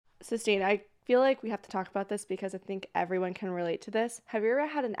Sistine, I feel like we have to talk about this because I think everyone can relate to this. Have you ever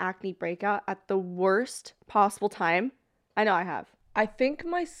had an acne breakout at the worst possible time? I know I have. I think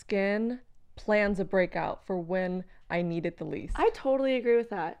my skin plans a breakout for when I need it the least. I totally agree with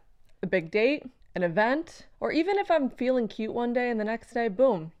that. A big date, an event, or even if I'm feeling cute one day and the next day,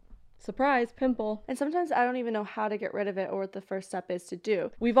 boom. Surprise, pimple. And sometimes I don't even know how to get rid of it or what the first step is to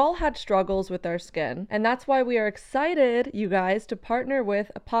do. We've all had struggles with our skin, and that's why we are excited, you guys, to partner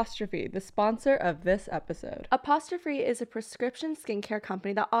with Apostrophe, the sponsor of this episode. Apostrophe is a prescription skincare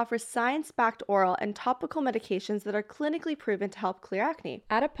company that offers science-backed oral and topical medications that are clinically proven to help clear acne.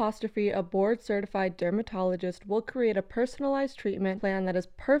 At Apostrophe, a board-certified dermatologist will create a personalized treatment plan that is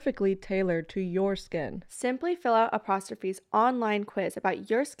perfectly tailored to your skin. Simply fill out Apostrophe's online quiz about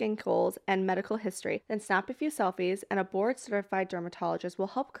your skin goals and medical history, then snap a few selfies, and a board-certified dermatologist will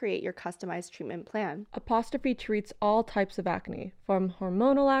help create your customized treatment plan. Apostrophe treats all types of acne, from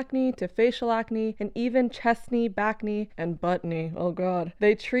hormonal acne to facial acne, and even chest knee, back knee, and butt knee. Oh god.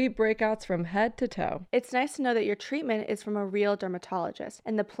 They treat breakouts from head to toe. It's nice to know that your treatment is from a real dermatologist,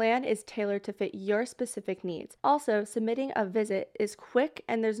 and the plan is tailored to fit your specific needs. Also, submitting a visit is quick,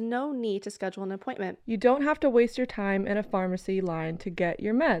 and there's no need to schedule an appointment. You don't have to waste your time in a pharmacy line to get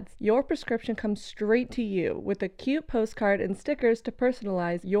your meds. Your prescription comes straight to you with a cute postcard and stickers to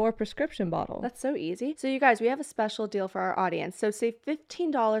personalize your prescription bottle. That's so easy. So you guys, we have a special deal for our audience. So save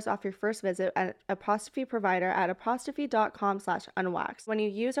 $15 off your first visit at Apostrophe provider at apostrophe.com/unwaxed when you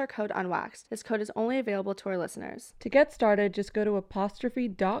use our code unwaxed. This code is only available to our listeners. To get started, just go to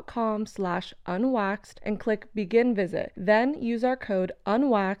apostrophe.com/unwaxed and click begin visit. Then use our code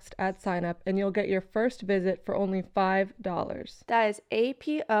unwaxed at sign up and you'll get your first visit for only $5. That is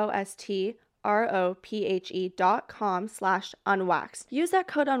apostrophe.com/unwaxed. Use that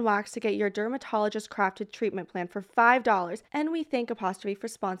code unwaxed to get your dermatologist crafted treatment plan for $5. And we thank Apostrophe for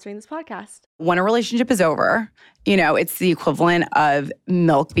sponsoring this podcast. When a relationship is over, you know, it's the equivalent of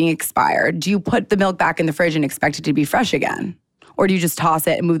milk being expired. Do you put the milk back in the fridge and expect it to be fresh again? Or do you just toss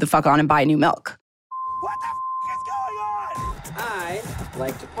it and move the fuck on and buy new milk? What the is going on? I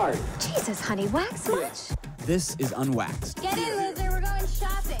like to party. Jesus, honey, wax much? This is Unwaxed Get in, loser, we're going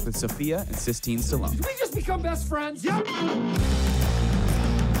shopping. with Sophia and Sistine Stallone. We just become best friends. Yep.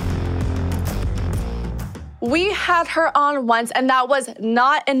 We had her on once, and that was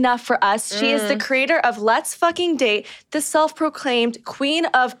not enough for us. She is the creator of Let's Fucking Date. The self-proclaimed queen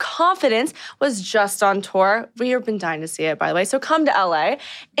of confidence was just on tour. We have been dying to see it, by the way, so come to LA.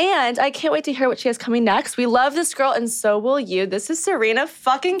 And I can't wait to hear what she has coming next. We love this girl, and so will you. This is Serena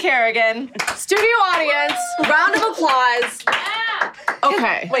fucking Kerrigan. Studio audience, round of applause. Yeah.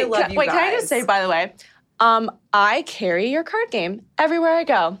 Okay. Wait, can I just say, by the way, I carry your card game everywhere I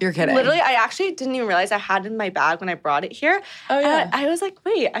go. You're kidding. Literally, I actually didn't even realize I had it in my bag when I brought it here. Oh, yeah. And I was like,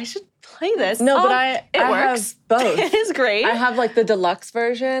 wait, I should play this. No, but I works. have both. It is great. I have like the deluxe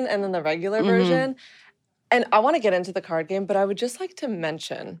version and then the regular version. And I want to get into the card game, but I would just like to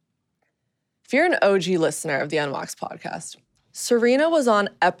mention, if you're an OG listener of the Unwaxed podcast, Serena was on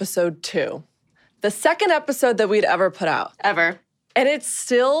episode 2, the second episode that we'd ever put out. Ever. And it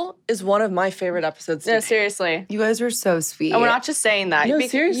still is one of my favorite episodes. No, seriously. You guys were so sweet. And we're not just saying that. No,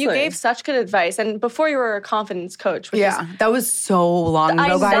 seriously. You gave such good advice. And before you were a confidence coach. Which Yeah, that was so long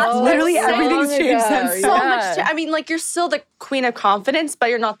ago, guys. know, Literally so everything's long changed ago, since. so Yeah. much. I mean, like, you're still the queen of confidence, but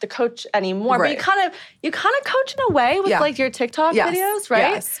you're not the coach anymore. Right. But you kind of coach in a way with Yeah. like your TikTok Yes, videos,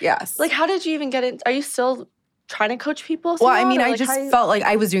 right? Yes. Like, how did you even get in? Are you still trying to coach people? Well, I somewhat, mean, or, I like, just how you- felt like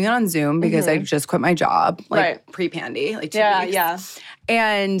I was doing it on Zoom because I just quit my job, like Right. pre-pandy, like 2 Yeah, weeks. yeah.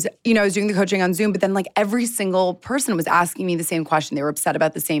 And, you know, I was doing the coaching on Zoom, but then like every single person was asking me the same question. They were upset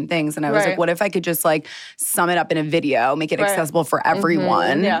about the same things. And I was Right. like, what if I could just like sum it up in a video, make it Right. accessible for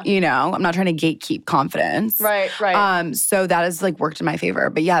everyone? Yeah. You know, I'm not trying to gatekeep confidence. Right. So that has like worked in my favor.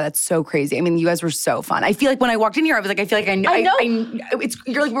 But yeah, that's so crazy. I mean, you guys were so fun. I feel like when I walked in here, I was like, I feel like I know.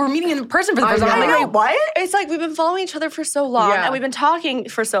 You're like, we're meeting in person for the first time. I'm like, wait, what? It's like we've been following each other for so long, Yeah. and we've been talking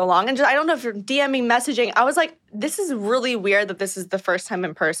for so long, and just, I don't know if you're DMing, messaging. I was like, this is really weird that this is the first time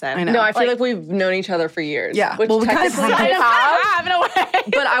in person. I know. No, I feel like we've known each other for years. Yeah. Which Well, we kind of technically have. in a way.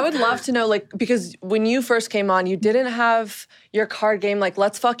 But I would love to know, like, because when you first came on, you didn't have your card game. Like,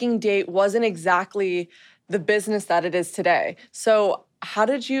 Let's Fucking Date wasn't exactly the business that it is today. So how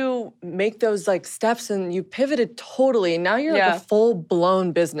did you make those like steps and you pivoted totally? Now you're like Yeah. a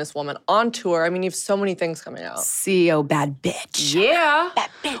full-blown businesswoman on tour. I mean, you have so many things coming out. CEO bad bitch. Yeah.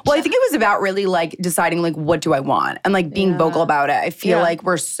 Well, I think it was about really like deciding like what do I want and like being vocal about it. I feel Yeah. like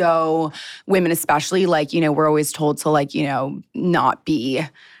we're so women especially like, you know, we're always told to like, you know, not be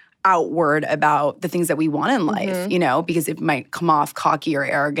outward about the things that we want in life, you know, because it might come off cocky or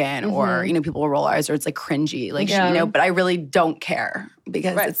arrogant or, you know, people will roll eyes or it's like cringy, like, you know, but I really don't care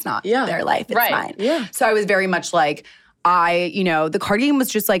because it's not their life, it's mine. Yeah. So I was very much like, you know, the card game was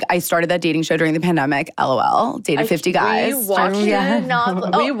just like, I started that dating show during the pandemic, LOL, dated 50 guys. We watched We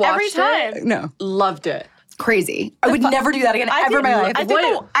every watched time. it. No. Loved it. Crazy. I would never do that again ever in my life. I think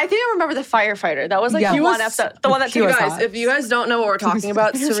I remember the firefighter. That was like Yeah. the He one was- episode. The one that he took was us Guys, hot. if you guys don't know what we're talking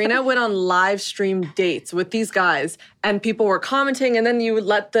about, Serena went on live stream dates with these guys and people were commenting and then you would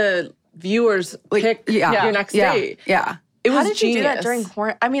let the viewers pick your next date. Yeah. It was How did you do that genius. during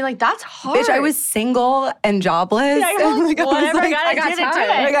quarantine? I mean, like, that's hard. Bitch, I was single and jobless. Yeah, you're like, I was whatever, like, I got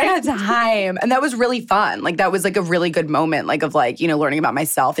time. Like, I had time. And that was really fun. Like, that was like a really good moment, like, of like, you know, learning about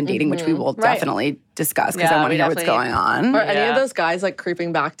myself and dating, which we will definitely discuss because I want to hear what's going on. Are any of those guys like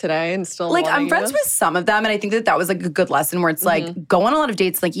creeping back today and still Like, I'm wanting friends you? with some of them, and I think that was like a good lesson where it's like, go on a lot of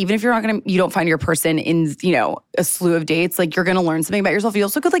dates. Like, even if you're not gonna, you don't find your person in, you know, a slew of dates, like, you're gonna learn something about yourself. You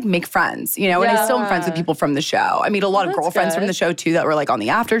also could like make friends, you know, and I still am friends with people from the show. I meet a lot of girlfriends from the show too that were like on the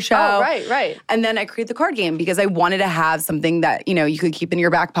after show. Oh, right. And then I created the card game because I wanted to have something that, you know, you could keep in your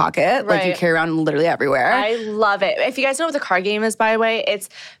back pocket, like you carry around literally everywhere. I love it. If you guys know what the card game is, by the way, it's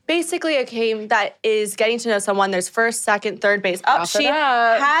basically a game that is getting to know someone. There's first, second, third base. Oh, she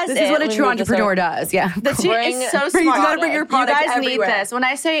has This it. is what a We true need this entrepreneur does. Yeah. The two, it's so smart. You gotta bring your product You guys everywhere. need this. When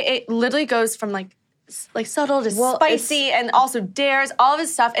I say it literally goes from like subtle to spicy and also dares, all of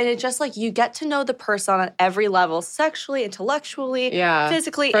his stuff. And it's just like you get to know the person on every level, sexually, intellectually,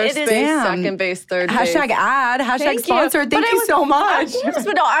 physically. First it is base, second base, third base. Hashtag ad, hashtag Thank you. sponsored. But Thank it you was- so much. Yes,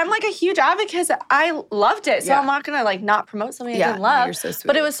 but no, I'm like a huge advocate. I loved it. So I'm not gonna like not promote something I didn't no, love. you're so sweet.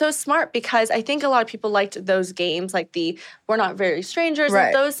 But it was so smart because I think a lot of people liked those games, like the We're Not Very Strangers Right.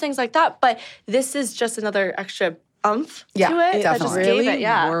 and those things like that. But this is just another extra oomph Yeah, to it. it That just definitely gave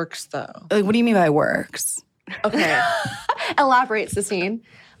it, works though. Like, what do you mean by works? Okay. Elaborates the scene.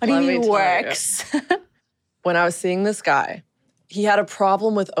 What do you Let me mean tell you. works? When I was seeing this guy, he had a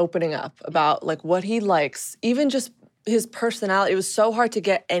problem with opening up about like what he likes, even just his personality. It was so hard to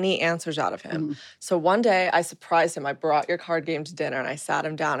get any answers out of him. So one day I surprised him. I brought your card game to dinner and I sat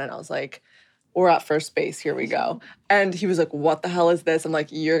him down and I was like, we're at first base, here we go. And he was like, what the hell is this? I'm like,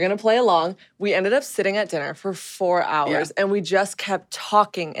 you're gonna play along. We ended up sitting at dinner for 4 hours and we just kept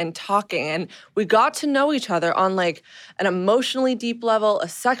talking and talking. And we got to know each other on like an emotionally deep level, a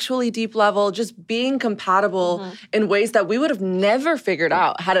sexually deep level, just being compatible in ways that we would have never figured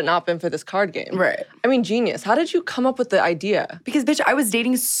out had it not been for this card game. Right. I mean, genius. How did you come up with the idea? Because, bitch, I was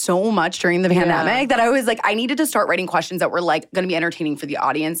dating so much during the pandemic that I was like, I needed to start writing questions that were like going to be entertaining for the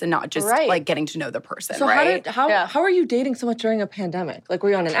audience and not just like getting to know the person. So right? how are you dating so much during a pandemic? Like,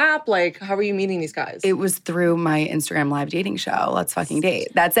 were you on an app? Like, how were you meeting these guys? It was through my Instagram live dating show, Let's Fucking Date.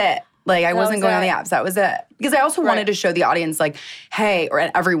 That's it. Like, I wasn't going on the apps. That was it. Because I also wanted to show the audience, like, hey, or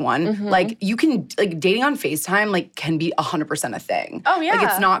everyone, like, you can, like, dating on FaceTime, like, can be 100% a thing. Oh, yeah. Like,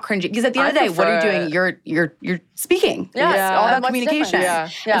 it's not cringy. Because at the end of the day, what are you doing? You're speaking. Yes. It's all And about what's communication.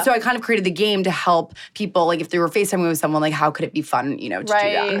 different? Yeah. And so I kind of created the game to help people, like, if they were FaceTiming with someone, like, how could it be fun, you know, to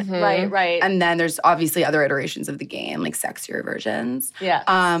do that? Right. And then there's obviously other iterations of the game, like sexier versions. Yeah.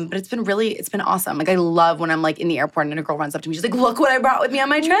 But it's been awesome. Like, I love when I'm like in the airport and a girl runs up to me. She's like, look what I brought with me on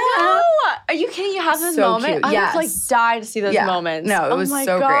my trip. No! Are you kidding? You have this So moment? cute. I Yes. would like die to see those Yeah. moments. No, it was oh my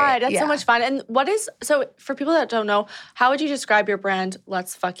so God, great. That's Yeah. so much fun. And so for people that don't know, how would you describe your brand,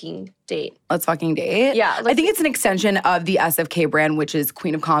 Let's Fucking Date? Let's Fucking Date. Yeah, I think it's an extension of the SFK brand, which is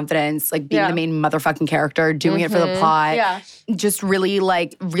Queen of Confidence, like being the main motherfucking character, doing it for the plot. Yeah. Just really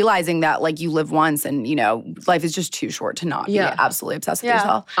like realizing that like you live once and, you know, life is just too short to not be absolutely obsessed with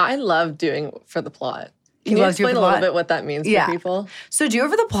yourself. I love doing for the plot. Can He you loves you for explain the a little plot? bit what that means Yeah. for people? So Do It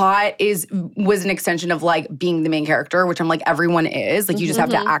For The Plot was an extension of like being the main character, which I'm like, everyone is. Like you just have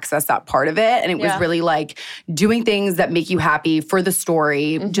to access that part of it. And it was really like doing things that make you happy for the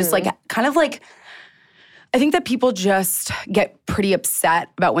story. Just like kind of like, I think that people just get pretty upset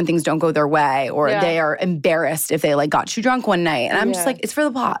about when things don't go their way or they are embarrassed if they like got too drunk one night. And I'm just like, it's for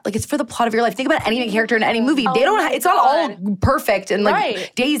the plot. Like it's for the plot of your life. Think about any main character in any movie. They don't, it's not all perfect and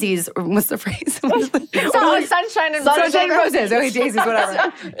like daisies, or what's the phrase? It's all sunshine and Sunshine and roses. Okay, daisies,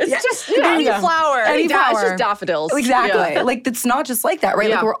 whatever. It's just There you any go. flower. Any It's flower. just daffodils. Exactly. Yeah. Like it's not just like that, right?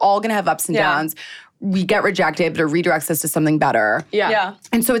 Like Yeah. we're all gonna have ups and downs. We get rejected, but it redirects us to something better. Yeah.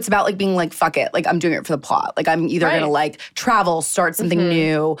 And so it's about like being like, fuck it. Like I'm doing it for the plot. Like I'm either gonna like travel, start something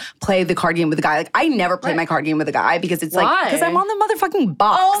new, play the card game with a guy. Like I never play my card game with a guy because it's like, Why? because I'm on the motherfucking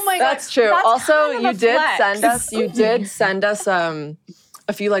box. Oh my God. That's true. That's Also, kind of you a did flex. send us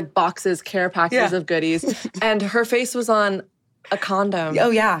a few like boxes, care packages of goodies. And her face was on A condom. Oh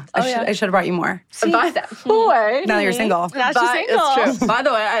yeah, I should have brought you more. By the way. Now that I should have brought you more. By the way. Now that you're single. Now she's single. It's true. By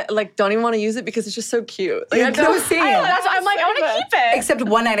the way, I don't even want to use it because it's just so cute. Like, It's so same. I know, that's why I'm like, I want to keep it. Except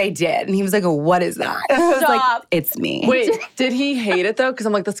one night I did, and he was like, oh, "What is that?" And I was like, Stop. "It's me." Wait, did he hate it though? Because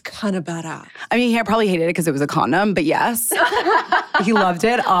I'm like, that's kind of badass. I mean, he probably hated it because it was a condom, but yes, he loved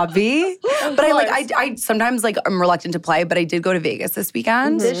it, obvi. But I sometimes like I'm reluctant to play, but I did go to Vegas this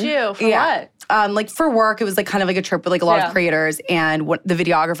weekend. Did you? For what? Like for work, it was like kind of like a trip with like a lot of creators, and the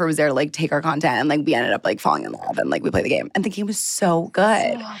videographer was there to like take our content, and like we ended up like falling in love, and like we played the game, and the game was so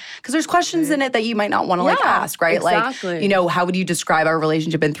good because there's questions in it that you might not want to like ask, right? Exactly. Like, you know, how would you describe our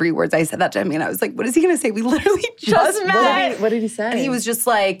relationship in 3 words? I said that to him, and I was like, what is he gonna say? We literally just met. What did he say? And he was just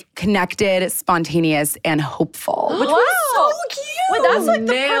like connected, spontaneous, and hopeful, which was so cute. Wait, that's like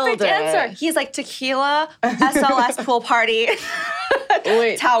the Nailed perfect it. answer. He's like tequila, SLS pool party,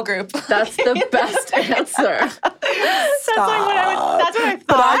 Wait, towel group. that's the best answer. That's like what I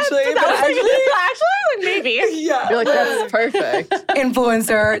thought. Actually, like, maybe. Yeah. You're like, that's perfect.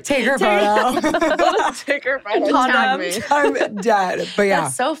 Influencer, take her photo. Take her phone. Condom. Tag me. I'm dead. But yeah.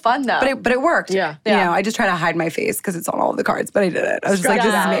 That's so fun though. But it worked. Yeah. You know, I just try to hide my face because it's on all of the cards, but I did it. I was just like,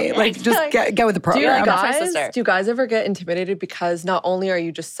 this is me. Like, just get with the Do you program. do you guys ever get intimidated because not only are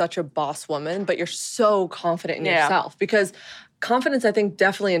you just such a boss woman, but you're so confident in yourself? Because confidence, I think,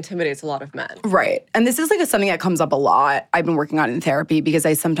 definitely intimidates a lot of men. Right. And this is like something that comes up a lot. I've been working on in therapy because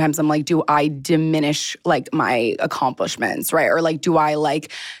sometimes I'm like, do I diminish like my accomplishments, right? Or like, do I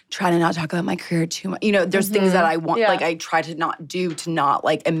like try to not talk about my career too much? You know, there's things that I want, like I try to not do to not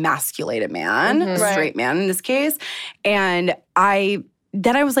like emasculate a man, a straight man in this case. And I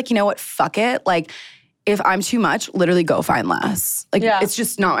was like, you know what, fuck it. Like, if I'm too much, literally go find less. Like, it's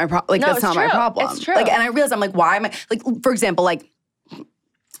just not my problem. Like, that's not my problem. It's true. Like, and I realized I'm like, why am I, like, for example, like,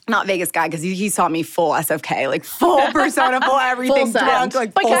 not Vegas guy, because he saw me full SFK, like full persona, full everything, Full drunk, send.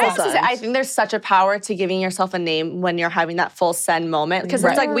 like But full can I send. just say, I think there's such a power to giving yourself a name when you're having that full send moment. Because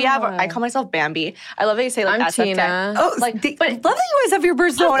it's like I call myself Bambi. I love that you say like I'm SFK. Tina. Oh, like, love but that you guys have your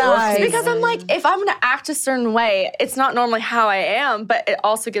persona. because I'm like, if I'm gonna act a certain way, it's not normally how I am, but it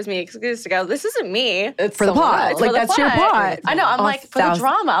also gives me an excuse to go, this isn't me. It's For the someone plot. else. Like, For the that's your plot. I know. I'm Oh, like, for the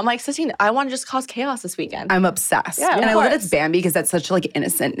drama. I'm like, Sistine, I want to just cause chaos this weekend. I'm obsessed. Yeah, and of I love that course. it's Bambi because that's such like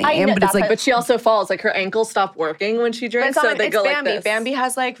innocent name. I know, but it's like, But she also falls. Like her ankles stop working when she But drinks, it's not so like, they it's go Bambi. like this. Bambi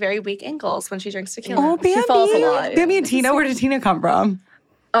has like very weak ankles when she drinks tequila. oh, Bambi. She falls a lot. Bambi and Tina, where did Tina come from?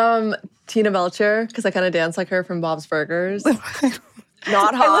 Tina Belcher, because I kind of dance like her from Bob's Burgers.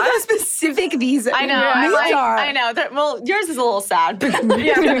 Not I love hot. how specific these I know. names are. I know. Well, yours is a little sad.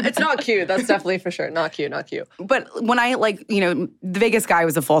 Yeah, it's not cute. That's definitely for sure. Not cute, not cute. But when I like, you know, the Vegas guy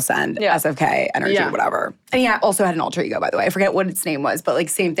was a full send, SFK, energy, Yeah. whatever. And he also had an alter ego, by the way. I forget what its name was, but like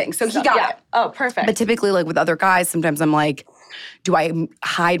same thing. So he got it. Oh, perfect. But typically, like with other guys, sometimes I'm like, do I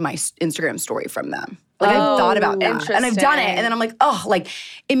hide my Instagram story from them? Like I've thought about that. And I've done it. And then I'm like, oh, like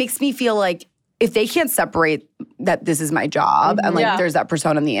it makes me feel like if they can't separate that this is my job and like there's that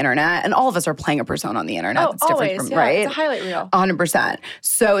persona on the internet, and all of us are playing a persona on the internet that's different from, right? It's a highlight reel. 100%.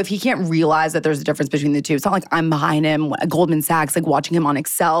 So if he can't realize that there's a difference between the two, it's not like I'm behind him at Goldman Sachs, like watching him on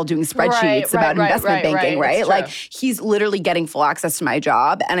Excel doing spreadsheets about investment banking, right? Like he's literally getting full access to my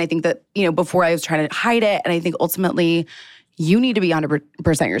job. And I think that, you know, before I was trying to hide it, and I think ultimately you need to be 100%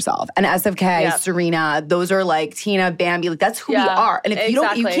 yourself. And SFK, Serena, those are like Tina, Bambi, like that's who we are. And if you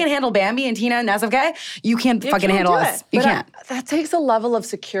can't handle Bambi and Tina and SFK, you can't fucking handle us. You can't. That takes a level of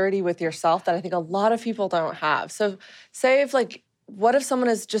security with yourself that I think a lot of people don't have. So say if like, what if someone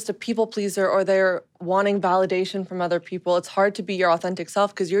is just a people pleaser or they're wanting validation from other people? It's hard to be your authentic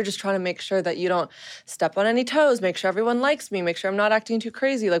self because you're just trying to make sure that you don't step on any toes, make sure everyone likes me, make sure I'm not acting too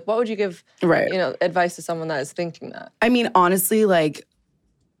crazy. Like, what would you give, you know, advice to someone that is thinking that? I mean, honestly, like,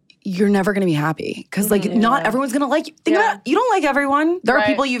 you're never gonna be happy because like not everyone's gonna like you. Think about it, you don't like everyone. There are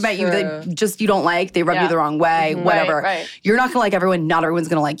people you've met you that just you don't like. They rub you the wrong way, whatever. You're not gonna like everyone. Not everyone's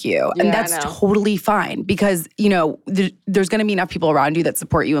gonna like you, and that's totally fine because you know there's gonna be enough people around you that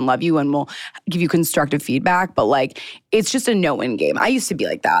support you and love you and will give you constructive feedback. But like it's just a no-win game. I used to be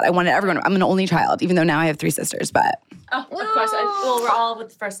like that. I wanted everyone. I'm an only child, even though now I have 3 sisters. But of course, well, we're all with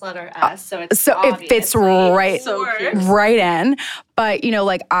the first letter S, so it's it fits right in. But, you know,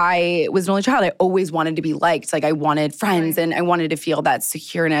 like I was an only child. I always wanted to be liked. Like I wanted friends and I wanted to feel that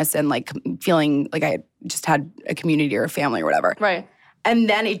secureness and like feeling like I just had a community or a family or whatever. Right. And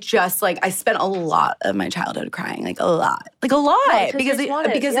then it just like I spent a lot of my childhood crying, like a lot, because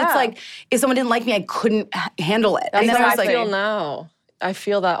it's like if someone didn't like me, I couldn't handle it. That's and how I I feel now. I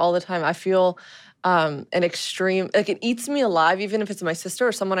feel that all the time. I feel an extreme, like it eats me alive, even if it's my sister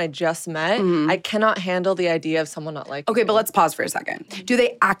or someone I just met. I cannot handle the idea of someone not liking Okay, me. but let's pause for a second. Do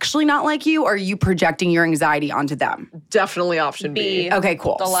they actually not like you, or are you projecting your anxiety onto them? Definitely option B. Okay,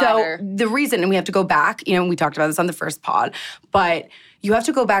 cool. The So latter. the reason, and we have to go back, we talked about this on the first pod, but you have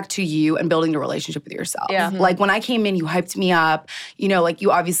to go back to you and building the relationship with yourself. Yeah. Like when I came in, you hyped me up. Like you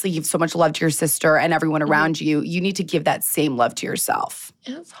obviously give so much love to your sister and everyone around you. You need to give that same love to yourself.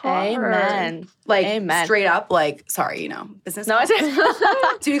 It's hard. Amen. Like Amen. straight up, like, sorry, business. No,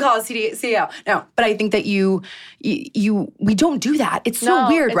 So you call it CEO. No, but I think that we don't do that. It's so No,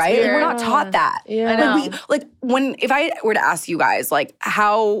 weird, it's right? Like, we're weird. not taught that. Yeah. Like if I were to ask you guys, like,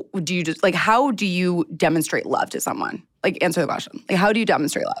 how do you demonstrate love to someone? Like, answer the question. Like, how do you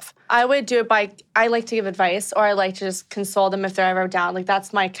demonstrate love? I would do it I like to give advice, or I like to just console them if they're ever down. Like,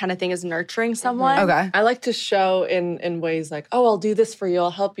 that's my kind of thing, is nurturing someone. Okay. I like to show in ways like, oh, I'll do this for you.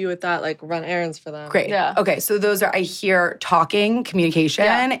 I'll help you with that. Like run errands for them. Great. Yeah. Okay, so those are, I hear talking, communication,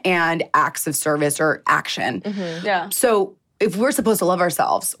 and acts of service or action. Yeah. So if we're supposed to love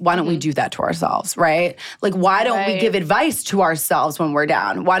ourselves, why don't we do that to ourselves, right? Like, why don't we Right. give advice to ourselves when we're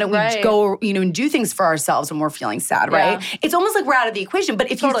down? Why don't we Right. go, and do things for ourselves when we're feeling sad, right? It's almost like we're out of the equation.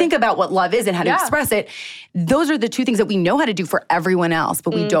 But if you think about what love is and how to express it, those are the two things that we know how to do for everyone else,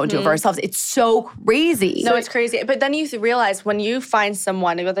 but we don't do it for ourselves. It's so crazy. No, it's crazy. But then you realize when you find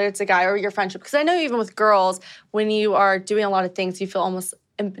someone, whether it's a guy or your friendship, because I know even with girls, when you are doing a lot of things, you feel almost.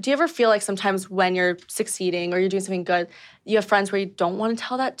 Do you ever feel like sometimes when you're succeeding or you're doing something good, you have friends where you don't want to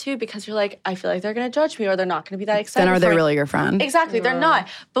tell that to because you're like, I feel like they're going to judge me or they're not going to be that excited. Then are they for me. really your friend? Exactly, they're not.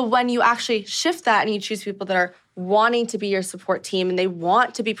 But when you actually shift that and you choose people that are wanting to be your support team and they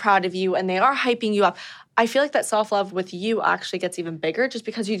want to be proud of you and they are hyping you up, I feel like that self-love with you actually gets even bigger just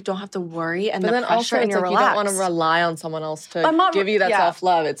because you don't have to worry and But the then pressure also, and it's you're like relaxed. you don't want to rely on someone else to I'm not- give you that yeah.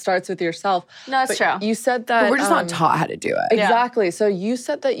 self-love. It starts with yourself. No, that's But true. You said that But we're just not taught how to do it. Exactly. So you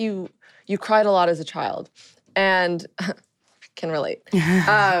said that you cried a lot as a child, and can relate.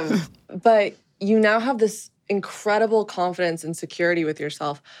 But you now have this incredible confidence and security with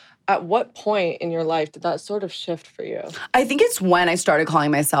yourself. At what point in your life did that sort of shift for you? I think it's when I started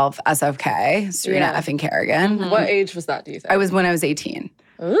calling myself SFK, Serena Yeah. effing Kerrigan. What age was that, do you think? When I was 18.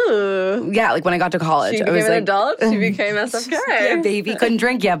 Ooh. Yeah, like when I got to college. She I became was an like, adult. She became SFK. Yeah, baby. Couldn't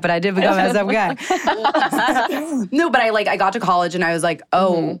drink yet, but I did become SFK. No, but I got to college and I was like,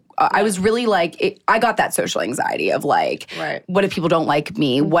 I was really like, I got that social anxiety of like, Right. what if people don't like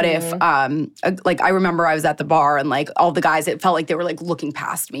me? What if, like I remember I was at the bar and like all the guys, it felt like they were like looking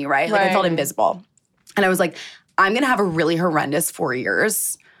past me, right? Like I felt invisible. And I was like, I'm going to have a really horrendous 4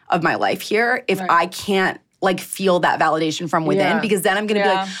 years of my life here if I can't like feel that validation from within, because then I'm gonna be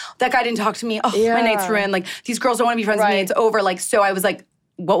like, that guy didn't talk to me. Oh, my night's ruined. Like these girls don't want to be friends with me. It's over. Like, so I was like,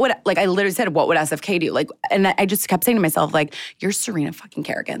 I literally said, what would SFK do? Like, and I just kept saying to myself, like, you're Serena fucking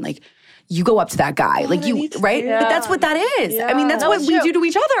Kerrigan. Like, you go up to that guy. Like you, right? But that's what that is. I mean, that's what we do to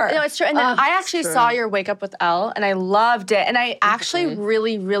each other. No, it's true. And then I actually saw your Wake Up with Elle, and I loved it. And I actually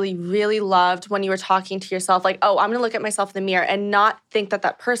really, really, really loved when you were talking to yourself, like, oh, I'm going to look at myself in the mirror and not think that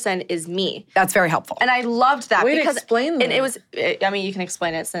that person is me. That's very helpful. And I loved that. Way to because explain And that. it was, I mean, you can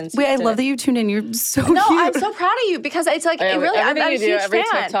explain it since. Wait, I you did love it. that you tuned in. You're so No, cute. I'm so proud of you because it's like, it really, everything I'm you a do, huge every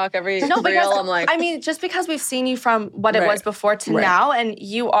fan. TikTok, every No, because, reel, I'm like, I mean, just because we've seen you from what it Right. was before to now, and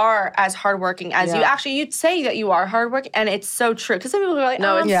you are as hardworking as you actually, you'd say that you are hardworking, and it's so true. Because some people are like,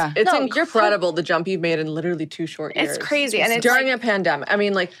 no, oh, it's, it's no, you're incredible the jump you've made in literally 2 short years. It's crazy, and it's during like, a pandemic. I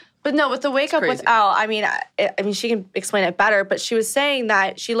mean, like, But no, with the Wake Up with crazy. Elle, I mean, she can explain it better, but she was saying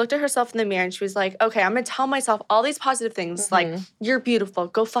that she looked at herself in the mirror and she was like, okay, I'm gonna tell myself all these positive things, like, you're beautiful,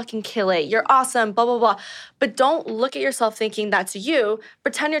 go fucking kill it, you're awesome, blah, blah, blah. But don't look at yourself thinking that's you.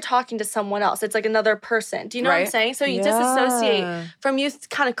 Pretend you're talking to someone else. It's like another person. Do you know what I'm Right. saying? So you disassociate from you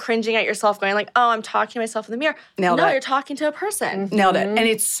kind of cringing at yourself, going like, oh, I'm talking to myself in the mirror. Nailed no, it. you're talking to a person. Nailed it. And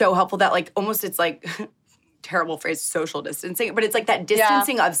it's so helpful that like almost it's like terrible phrase, social distancing, but it's like that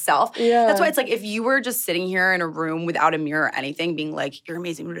distancing of self. Yeah. That's why it's like if you were just sitting here in a room without a mirror or anything, being like, you're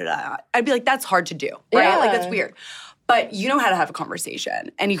amazing, blah, blah, blah, I'd be like, that's hard to do, right? Like that's weird. But you know how to have a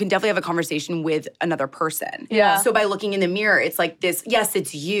conversation, and you can definitely have a conversation with another person. Yeah. So by looking in the mirror, it's like this, yes,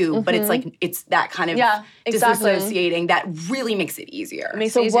 it's you, but it's like, it's that kind of Yeah, exactly. disassociating that really makes it easier.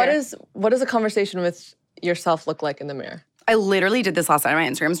 Makes so it what easier. does a conversation with yourself look like in the mirror? I literally did this last night on my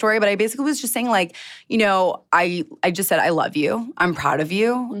Instagram story, but I basically was just saying like, you know, I just said, I love you. I'm proud of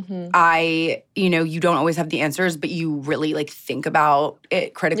you. You don't always have the answers, but you really like think about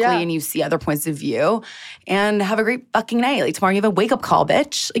it critically and you see other points of view and have a great fucking night. Like tomorrow you have a wake up call,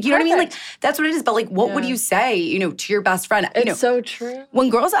 bitch. Like, you know what I mean? Like that's what it is. But like, what would you say, you know, to your best friend? It's so true. When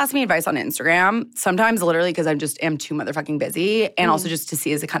girls ask me advice on Instagram, sometimes literally because I just am too motherfucking busy and also just to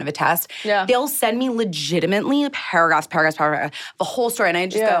see as a kind of a test, they'll send me legitimately paragraphs, the whole story. And I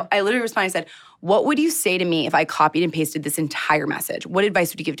just go, I literally responded, I said, what would you say to me if I copied and pasted this entire message? What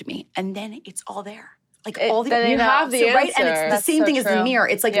advice would you give to me? And then it's all there. Like all the you have the answer. Right? And it's the same thing as the mirror.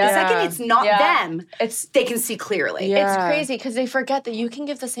 It's like the second it's not them, they can see clearly. It's crazy because they forget that you can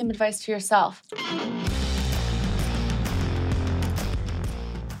give the same advice to yourself.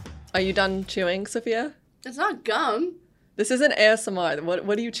 Are you done chewing, Sophia? It's not gum. This isn't ASMR.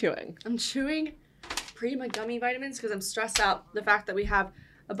 What are you chewing? I'm chewing Prima gummy vitamins because I'm stressed out the fact that we have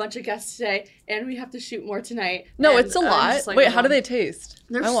a bunch of guests today and we have to shoot more tonight. No, it's a lot. Like, wait, how do they taste?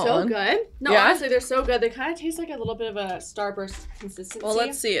 They're so good. No, honestly, they're so good. They kind of taste like a little bit of a Starburst consistency. Well,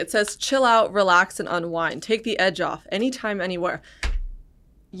 let's see. It says chill out, relax, and unwind. Take the edge off. Anytime, anywhere.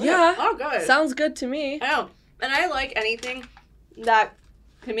 Yeah. Oh, good. Sounds good to me. I know. And I like anything that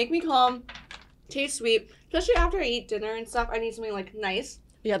can make me calm, taste sweet. Especially after I eat dinner and stuff, I need something like nice.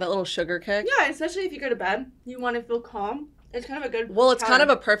 Yeah, that little sugar kick. Yeah, especially if you go to bed, you want to feel calm. It's kind of a good Well, it's kind of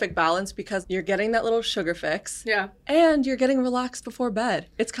a perfect balance because you're getting that little sugar fix. Yeah. And you're getting relaxed before bed.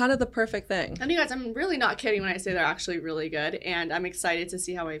 It's kind of the perfect thing. And you guys, I'm really not kidding when I say they're actually really good. And I'm excited to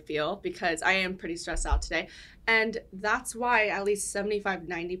see how I feel because I am pretty stressed out today. And that's why at least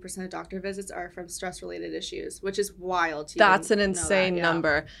 75-90% of doctor visits are from stress-related issues, which is wild to That's an insane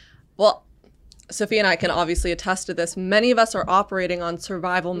number. Well, Sophia and I can obviously attest to this. Many of us are operating on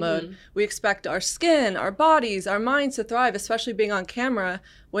survival mode. We expect our skin, our bodies, our minds to thrive, especially being on camera,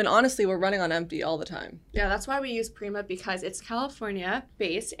 when honestly we're running on empty all the time. Yeah, that's why we use Prima because it's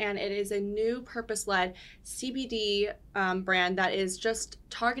California-based and it is a new purpose-led CBD brand that is just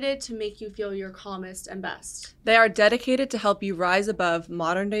targeted to make you feel your calmest and best. They are dedicated to help you rise above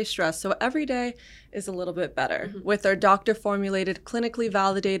modern-day stress so every day is a little bit better with their doctor-formulated, clinically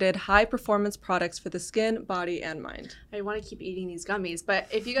validated, high-performance products for the skin, body, and mind. I want to keep eating these gummies, but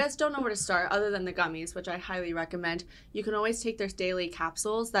if you guys don't know where to start, other than the gummies, which I highly recommend, you can always take their daily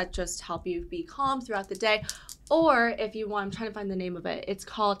capsules that just help you be calm throughout the day. Or if you want, I'm trying to find the name of it. It's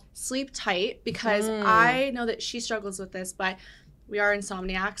called Sleep Tight because I know that she struggles with this, but we are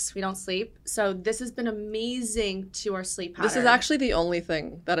insomniacs. We don't sleep. So this has been amazing to our sleep pattern. This is actually the only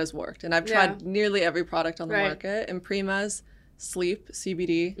thing that has worked. And I've tried nearly every product on the market. And Prima's Sleep,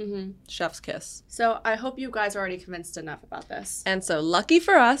 CBD, chef's kiss. So I hope you guys are already convinced enough about this. And so lucky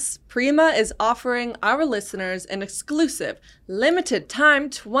for us, Prima is offering our listeners an exclusive, limited time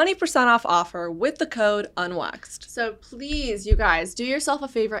 20% off offer with the code UNWAXED. So please, you guys, do yourself a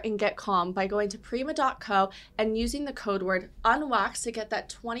favor and get calm by going to prima.co and using the code word UNWAXED to get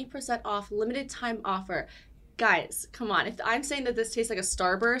that 20% off limited time offer. Guys, come on. If I'm saying that this tastes like a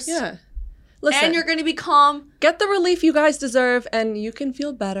Starburst, listen, and you're going to be calm, get the relief you guys deserve, and you can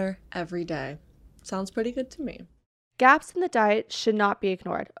feel better every day. Sounds pretty good to me. Gaps in the diet should not be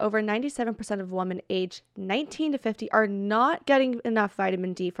ignored. Over 97% of women aged 19 to 50 are not getting enough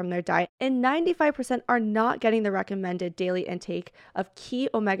vitamin D from their diet, and 95% are not getting the recommended daily intake of key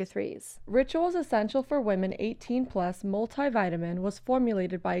omega-3s. Ritual's Essential for Women 18 Plus multivitamin was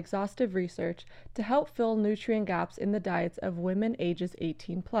formulated by exhaustive research to help fill nutrient gaps in the diets of women ages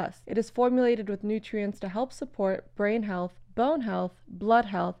 18 plus. It is formulated with nutrients to help support brain health, bone health, blood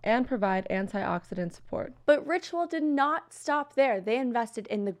health, and provide antioxidant support. But Ritual did not stop there. They invested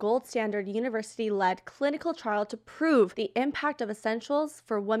in the gold standard university-led clinical trial to prove the impact of Essentials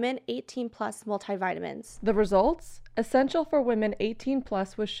for Women 18 Plus multivitamins. The results? Essential for Women 18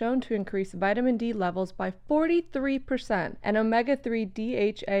 Plus was shown to increase vitamin D levels by 43% and omega-3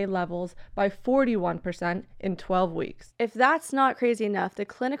 DHA levels by 41% in 12 weeks. If that's not crazy enough, the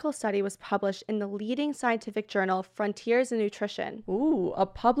clinical study was published in the leading scientific journal, Frontiers in Nutrition. Ooh, a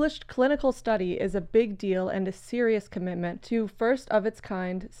published clinical study is a big deal and a serious commitment to first of its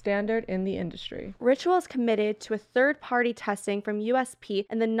kind standard in the industry. Ritual is committed to a third-party testing from USP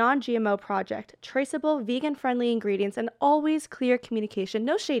and the Non-GMO Project, traceable, vegan-friendly ingredients, and always clear communication.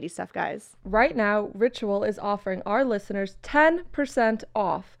 No shady stuff, guys. Right now, Ritual is offering our listeners 10%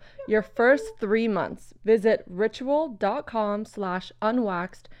 off your first 3 months. Visit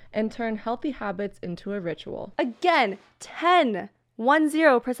ritual.com/unwaxed and turn healthy habits into a ritual. Again, 10%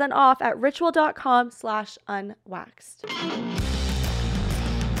 off at ritual.com/unwaxed.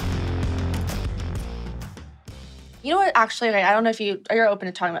 You know what? Actually, okay, I don't know if you're open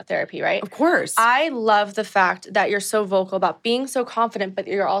to talking about therapy, right? Of course. I love the fact that you're so vocal about being so confident, but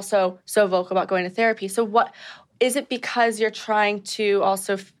you're also so vocal about going to therapy. So what is it because you're trying to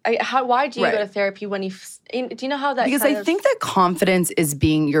also? Why do you go to therapy when you? Do you know how that? Because I think that confidence is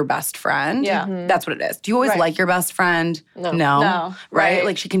being your best friend. Yeah. That's what it is. Do you always like your best friend? No. No. Right?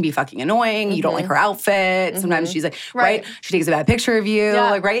 Like she can be fucking annoying. You don't like her outfit. Sometimes she's like, right? She takes a bad picture of you.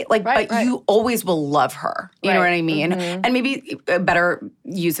 Yeah. Like, right? Like, but you always will love her. You know what I mean? And maybe a better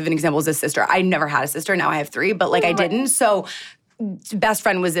use of an example is a sister. I never had a sister. Now I have 3, but like I didn't. So best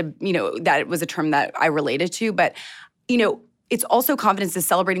friend was that was a term that I related to. But, it's also confidence is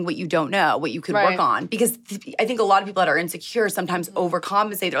celebrating what you don't know, what you could work on. Because I think a lot of people that are insecure sometimes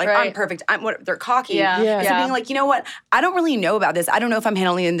overcompensate. They're like, I'm perfect. They're cocky. Yeah. So being like, you know what? I don't really know about this. I don't know if I'm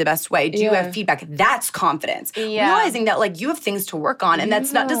handling it in the best way. Do you have feedback? That's confidence. Realizing that like you have things to work on. And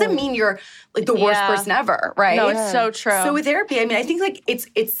that's not doesn't mean you're like the worst person ever, right? No, it's so true. So with therapy, I mean, I think like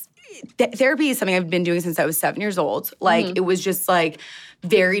therapy is something I've been doing since I was 7 years old. Like it was just like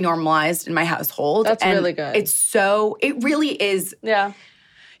very normalized in my household. That's really good. It really is. Yeah.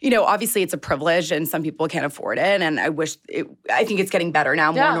 Obviously it's a privilege and some people can't afford it. And I think it's getting better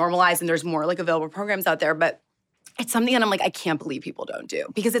now, more normalized, and there's more like available programs out there. But it's something that I'm like, I can't believe people don't do.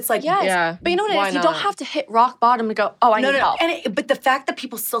 Because it's like, But you know what it is? You don't have to hit rock bottom and go, I need help. But the fact that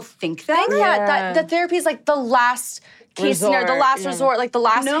people still think that. That therapy is like the last case scenario, the last resort, like the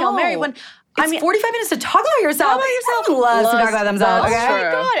last Hail Mary. When It's 45 minutes to talk about yourself. Everyone loves to talk about themselves. Oh my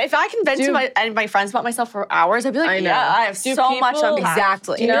God. If I can vent to my friends about myself for hours, I'd be like, I have so much unpacked.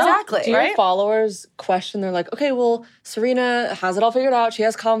 Exactly. Do your right? followers question? They're like, okay, well, Serena has it all figured out. She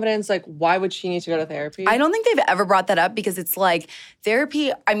has confidence. Like, why would she need to go to therapy? I don't think they've ever brought that up because it's like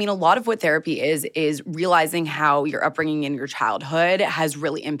therapy, I mean, a lot of what therapy is realizing how your upbringing in your childhood has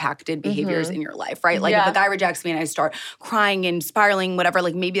really impacted behaviors in your life, right? Like if a guy rejects me and I start crying and spiraling, whatever,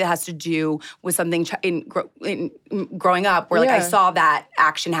 like maybe that has to do with something in growing up where like I saw that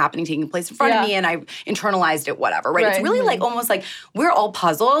action happening, taking place in front of me and I internalized it, whatever, right? It's really like almost like we're all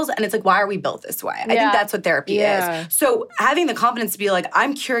puzzles and it's like, why are we built this way? I think that's what therapy is. So having the confidence to be like,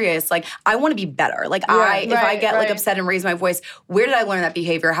 I'm curious, like I want to be better. Like if I get like upset and raise my voice, where did I learn that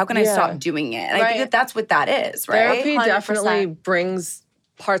behavior? How can I stop doing it? And I think that that's what that is, right? Therapy 100%. definitely brings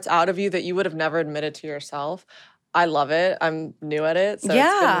parts out of you that you would have never admitted to yourself. I love it. I'm new at it. So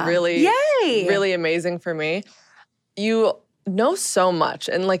it's been really, really amazing for me. You know so much.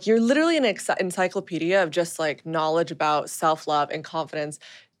 And like you're literally an encyclopedia of just like knowledge about self-love and confidence.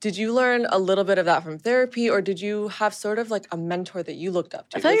 Did you learn a little bit of that from therapy, or did you have sort of like a mentor that you looked up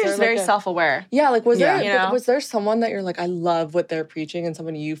to? I feel like you're just very self-aware. Yeah, like was there someone that you're like, I love what they're preaching, and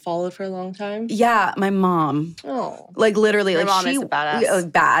someone you followed for a long time? Yeah, my mom. Oh. Like literally, Your like mom she is a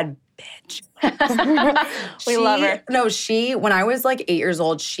badass. bad bitch. We love her. No, when I was like 8 years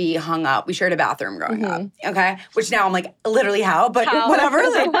old, she hung up. We shared a bathroom growing up, okay? Which now I'm like, literally how? But whatever,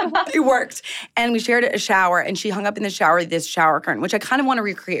 like, it worked. And we shared a shower, and she hung up in the shower this shower curtain, which I kind of want to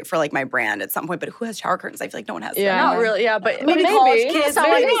recreate for like my brand at some point. But who has shower curtains? I feel like no one has them. Not really, but Maybe college kids,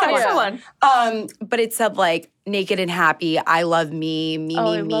 maybe someone. But it said like, naked and happy, I love me, me.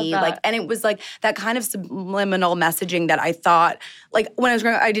 That. Like, and it was like that kind of subliminal messaging that I thought, like when I was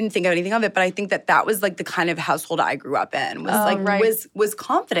growing up, I didn't think of anything of it, but I think that was like the kind of household I grew up in, was was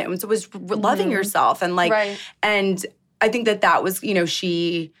confident, was loving yourself, and like, and I think that was,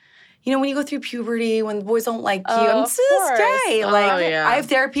 she. When you go through puberty, when the boys don't like you, I'm to this day. Like, I have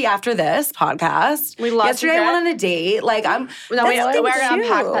therapy after this podcast. We love Yesterday I went on a date. Like, we're gonna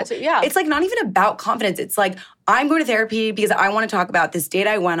unpack that too. Yeah. It's like not even about confidence. It's like, I'm going to therapy because I want to talk about this date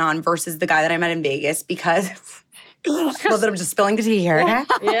I went on versus the guy that I met in Vegas because... Love that I'm just spilling the tea here. Yeah.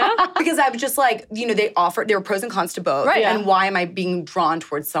 Because I was just like, there were pros and cons to both. Right. And why am I being drawn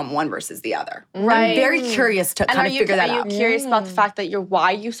towards someone versus the other? Right. I'm very curious to kind of figure that out. Are you curious about the fact that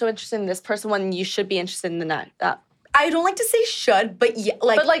why are you so interested in this person when you should be interested in that? I don't like to say should, but yeah,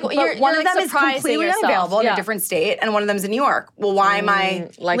 one of them is completely unavailable in a different state, and one of them is in New York. Well, why am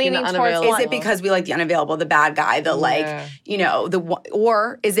I leaning towards one? Is it because we like the unavailable, the bad guy,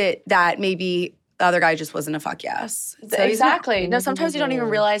 or is it that maybe the other guy just wasn't a fuck yes? So exactly. No, sometimes you don't even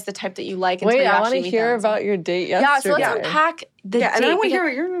realize the type that you like until you actually meet them. I want to hear about your date yesterday. Yeah, so let's unpack the date. And I want to hear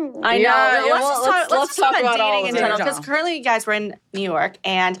what you're... I know. Yeah, let's talk about all dating in general. Because currently you guys were in New York,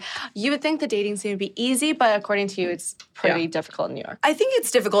 and you would think the dating scene would be easy, but according to you, it's pretty difficult in New York. I think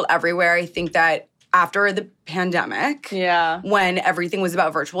it's difficult everywhere. I think that after the pandemic, when everything was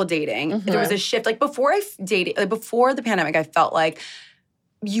about virtual dating, there was a shift. Like before before the pandemic, I felt like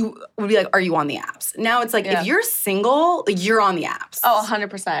you would be like, are you on the apps? Now it's like, if you're single, you're on the apps. Oh,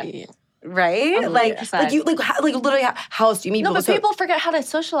 100%. right? Like 100%. you, like literally, how else do you meet No, people? but So- people forget how to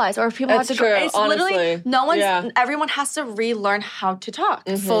socialize, or people That's have to. true, It's literally honestly. everyone has to relearn how to talk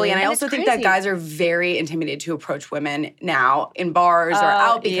fully. And I And also it's think that crazy. guys are very intimidated to approach women now in bars or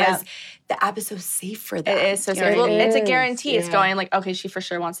out because yeah. the app is so safe for them. It is so You know what I simple. mean? It's a is, guarantee. It's yeah. going like, okay, she for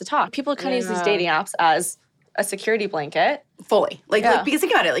sure wants to talk. People kind of use these dating apps as a security blanket. Fully. Like, Yeah. because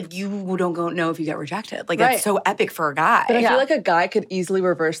think about it, like you don't know if you get rejected. Like Right. that's so epic for a guy. But I Yeah. feel like a guy could easily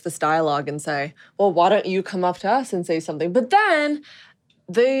reverse this dialogue and say, well, why don't you come up to us and say something? But then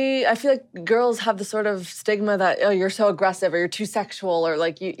I feel like girls have the sort of stigma that, oh, you're so aggressive or you're too sexual or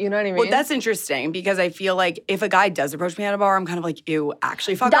like, you know what I mean? Well, that's interesting because I feel like if a guy does approach me at a bar, I'm kind of like, ew,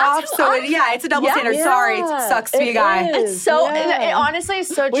 actually fuck That's off. how So I- it's a double Yeah. standard. Sorry, it sucks to be a it guy. is. It's so Yeah. it honestly is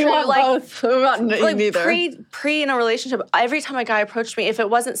so we true. want Like both. We want like neither. pre in a relationship, every time a guy approached me, if it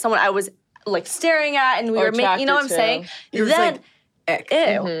wasn't someone I was like staring at and we Or were making, you know what I'm attracted saying? to. You're just Then like, ick.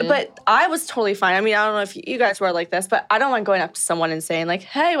 ew. But I was totally fine. I mean, I don't know if you guys were like this, but I don't mind going up to someone and saying like,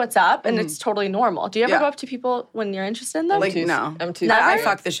 "Hey, what's up?" And it's totally normal. Do you ever Yeah. go up to people when you're interested in them? Like, too- no. I'm too I scared.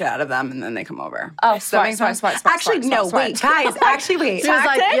 fuck the shit out of them and then they come over. Oh, Does that smart, make smart, sense? smart, smart, Actually, smart, no, smart, wait, smart. guys, actually, wait. She was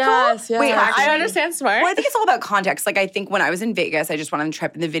like, Tactical? yes. Wait, actually- I understand smart. Well, I think it's all about context. Like, I think when I was in Vegas, I just went on the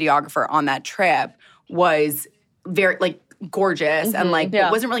trip, and the videographer on that trip was very, like, gorgeous and, like, Yeah.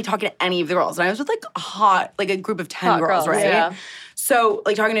 wasn't really talking to any of the girls. And I was with, like, a group of 10 Hot girls, girls, right? yeah. So,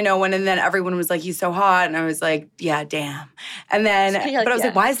 like, talking to no one, and then everyone was like, he's so hot. And I was like, yeah, damn. And then, you're like, but I was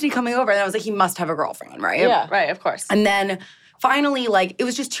like, yeah. why isn't he coming over? And I was like, he must have a girlfriend, right? Yeah. Right, of course. And then finally, like, it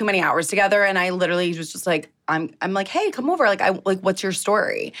was just too many hours together, and I literally was just like, I'm like, hey, come over. Like, what's your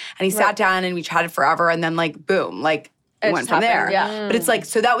story? And he sat down and we chatted forever, and then like, boom, like. It It went just from there. happened, yeah. But it's like,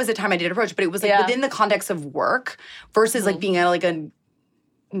 so that was the time I did approach, but it was like Yeah. within the context of work versus like being at like a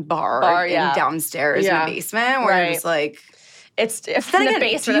bar, yeah. downstairs in Yeah. a basement where Right. you're just like, It's then in the again,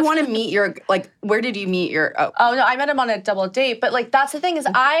 basement. do you want to meet your, like, where did you meet your, Oh no, I met him on a double date, but like that's the thing is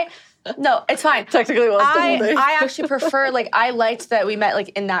no, it's fine. Technically, it was double date. I actually prefer like I liked that we met like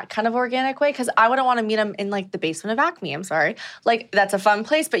in that kind of organic way because I wouldn't want to meet him in like the basement of Acme. I'm sorry, like that's a fun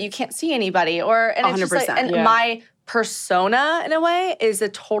place, but you can't see anybody and it's just like 100%, and yeah. my persona in a way is a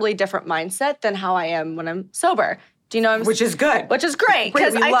totally different mindset than how I am when I'm sober. Do you know what I'm which is good. Which is great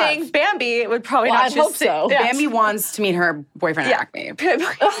because we I love. think Bambi would probably Well, not I'd choose hope so. Yeah. Bambi wants to meet her boyfriend at Acme.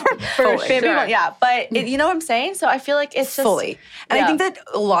 For Fully. sure. Yeah, but you know what I'm saying? So I feel like it's just Fully. And I yeah. think that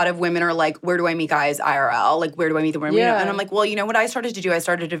a lot of women are like, where do I meet guys IRL? Like, where do I meet the women? Yeah. And I'm like, well, you know what I started to do? I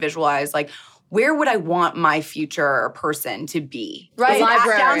started to visualize, like, where would I want my future person to be? Right. Is it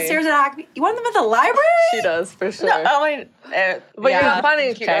Library. downstairs at Acme? You want them at the library? She does, for sure. Oh, I mean, But you're not finding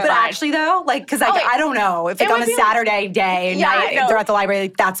it Okay, cute. But fine. actually, though, like, because like, wait. I don't know if It it's on would a be like- Saturday day and Yeah, night no. they're at the library,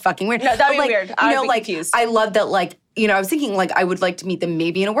 like, that's fucking weird. No, that'd But, be like, weird. I You know, would be like, confused. I love that, like, you know, I was thinking, like, I would like to meet them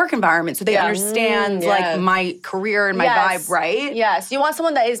maybe in a work environment so they Yeah. understand, yes. like, my career and my Yes. vibe, right? Yes, you want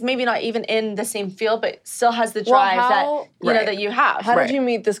someone that is maybe not even in the same field, but still has the Well, drive how- that you know Right. that you have. How Right. did you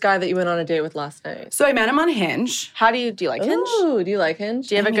meet this guy that you went on a date with last night? So I met him on Hinge. How do you like Hinge? Ooh, do you like Hinge?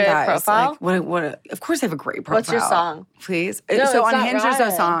 Do you have a I mean, good guys, profile? Like, of course I have a great profile. What's your song? Please. No, so it's on not Hinge, there's no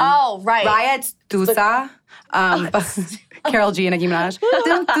Riot. song. Oh, right. Riot's Tusa. Carol G and Nicki Minaj.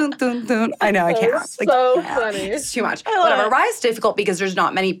 Dun, dun, dun, dun. I know, I can't. That's so funny. It's too much. love Whatever. it. Riot's difficult because there's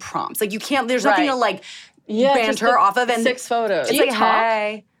not many prompts. Like, you can't, there's nothing Right. to, like, Yeah, just banter the off of. And 6 photos. It's you like, talk?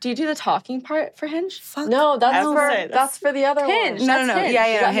 hey. Do you do the talking part for Hinge? No, that's I was for gonna say, that's for the other Hinge. one. No, no, no. Hinge. Yeah,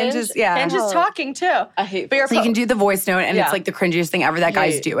 Is yeah. that Hinge Hinge? is, yeah. Hinge is talking too. I hate But you're So you can do the voice note, and Yeah. it's like the cringiest thing ever that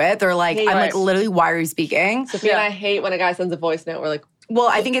guys Hate. do it. They're like, Hate. I'm like, Right. literally, why are you speaking? Sophia and I hate when a guy sends a voice note. We're like, Well,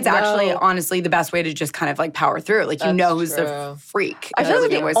 I think it's actually, No. honestly, the best way to just kind of like power through. Like, you That's know who's true. the freak. I feel That's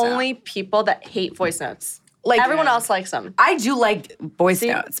like a the voice note. only people that hate voice notes. Like, Everyone else likes them. I do like voice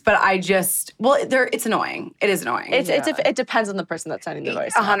notes, but I just, it's annoying. It is annoying. It depends on the person that's sending the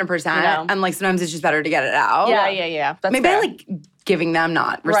voice. 100%. You know? And like, sometimes it's just better to get it out. Yeah. That's Maybe fair. I like giving them,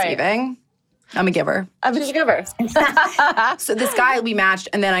 not Right. receiving. I'm a giver. I'm just a giver. So this guy, we matched,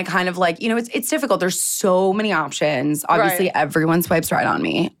 and then I kind of like, you know, it's difficult. There's so many options. Obviously, Right. everyone swipes right on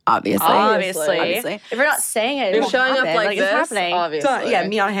me. Obviously. Obviously. Obviously. If you're not saying it, it you're won't showing up happen. like it's this, happening. obviously. Yeah,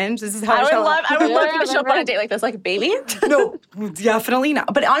 me on Hinge. This is how I would show love, up. I would love you to Yeah, show up on a right. date like this, like baby. No, definitely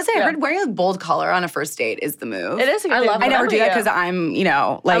not. But honestly, I Yeah. heard wearing a bold color on a first date is the move. It is. A good I thing. love I never do that Yeah. because I'm, you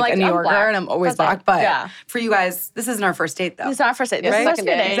know, like, like, a New I'm Yorker black. and I'm always That's black. it. But Yeah. for you guys, this isn't our first date though. It's not our first date. This Right. is our Second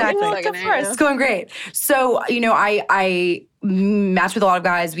second date. date. Exactly. Of Second date, course. yeah. It's going great. So, you know, I match with a lot of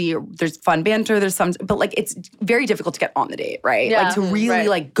guys. There's fun banter. There's some, but like it's very difficult to get on the date, right? Yeah. Like to really Right.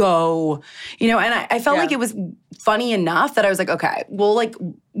 like go, you know. And I felt Yeah. like it was funny enough that I was like, okay,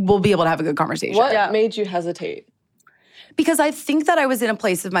 we'll be able to have a good conversation. what Yeah. made you hesitate? Because I think that I was in a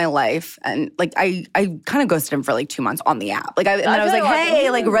place of my life and like I kind of ghosted him for like 2 months on the app. Like and then I was like, hey,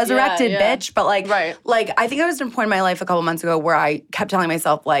 like resurrected bitch. But like I think I was at a point in my life a couple months ago where I kept telling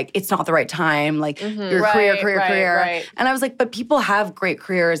myself like it's not the right time. Like your career. And I was like, but people have great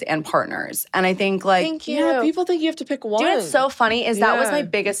careers and partners. And I think like Thank you. Yeah, people think you have to pick one. Dude, it's so funny is that was my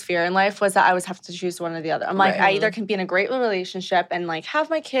biggest fear in life was that I would have to choose one or the other. I'm like, I either can be in a great relationship and like have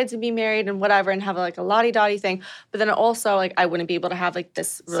my kids and be married and whatever and have like a lottie-dottie thing, but then also like I wouldn't be able to have like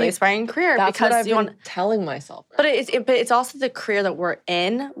this really aspiring career That's because what I've been telling myself. But it's also the career that we're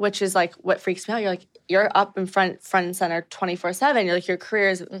in, which is like what freaks me out. You're like you're up in front and center 24/7. You're like your career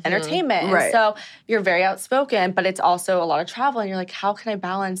is entertainment, and so you're very outspoken. But it's also a lot of travel, and you're like, how can I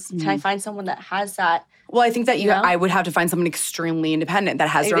balance? Can I find someone that has that? Well, I think that I would have to find someone extremely independent that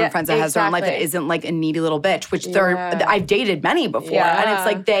has their own friends, that has their own life, that isn't like a needy little bitch, which I've dated many before. And it's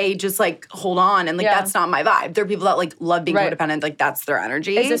like they just like hold on and like that's not my vibe. There are people that like love being codependent, like that's their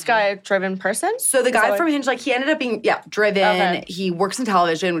energy. Is this guy a driven person? So the guy from Hinge, like he ended up being, driven. Okay. He works in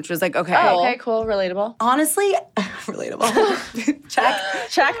television, which was like, okay. Oh, okay, cool, relatable. Honestly, relatable.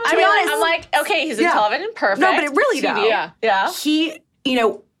 Check. I mean, I'm like, okay, he's in television, perfect. No, but it really TV, yeah. He,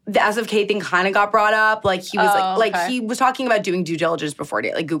 the As of Kate thing kind of got brought up. Like he was he was talking about doing due diligence before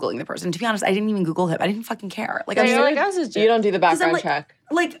like Googling the person. To be honest, I didn't even Google him. I didn't fucking care. Like you don't do the background check.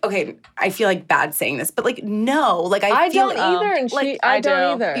 Like, okay, I feel like bad saying this, but like no, like I feel don't either. And I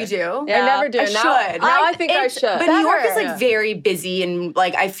don't either. You do? Yeah. I never do. I should. Now I think I should. But New York is like very busy and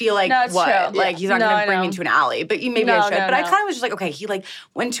like I feel like what? Like he's not gonna bring me into an alley. But maybe I should. But I kind of was just like, okay, he like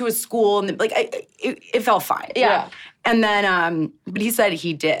went to a school and like it felt fine. Yeah. And then but he said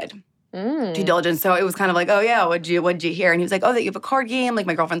he did. Due diligence. So it was kind of like, oh yeah, what'd you hear? And he was like, oh, that you have a card game. Like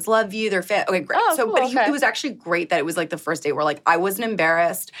my girlfriends love you. They're fit. Okay, great. Oh, so, cool, but it was actually great that it was like the first day where like I wasn't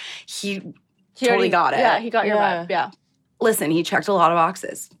embarrassed. He totally got it. Yeah, he got your vibe. Yeah. Listen, he checked a lot of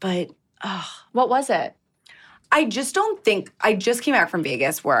boxes, but what was it? I just don't think. I just came back from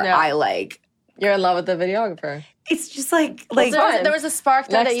Vegas where I like. You're in love with the videographer. It's just like there was a spark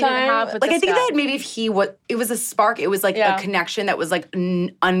there that you didn't have with like this I think guy. that maybe if it was a spark, it was like a connection that was like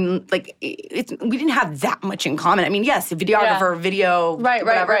we didn't have that much in common. I mean, yes, a videographer, video,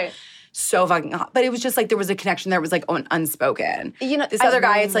 right. So fucking hot. But it was just like there was a connection there. It was like unspoken. This other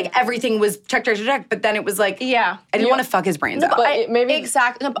guy, it's like everything was check. But then it was like, I didn't want to fuck his brains out. But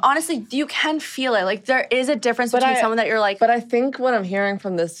exactly. No, but honestly, you can feel it. Like there is a difference between someone that you're like. But I think what I'm hearing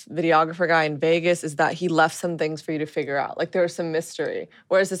from this videographer guy in Vegas is that he left some things for you to figure out. Like there was some mystery.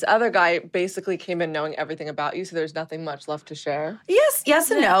 Whereas this other guy basically came in knowing everything about you, so there's nothing much left to share. Yes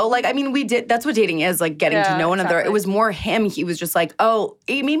and no. Like, I mean, that's what dating is, like getting to know one another. It was more him. He was just like,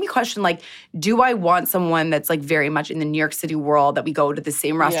 it made me question, like, do I want someone that's like very much in the New York City world, that we go to the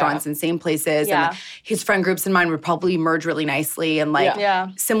same restaurants and same places, and like, his friend groups and mine would probably merge really nicely and like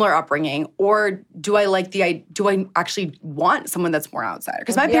similar upbringing? Or do I actually want someone that's more outsider?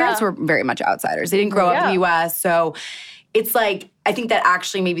 Because my parents were very much outsiders. They didn't grow up in the U.S., so it's like, I think that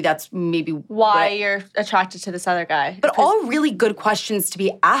actually that's why you're attracted to this other guy. But all really good questions to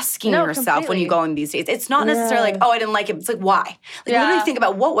be asking yourself when you go on these dates. It's not necessarily like, I didn't like him. It's like, why? Like, literally think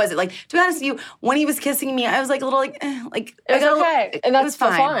about what was it? Like, to be honest with you, when he was kissing me, I was like a little like, it was okay. And that's was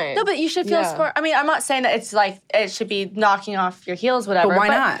fine. No, but you should feel sport. I mean, I'm not saying that it's like, it should be knocking off your heels, whatever. But why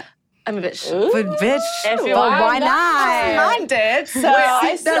not? I mean, bitch. But why not? Mine did. So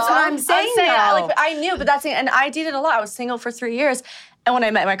that's what I'm saying. I knew, but that's it. And I dated a lot. I was single for 3 years. And when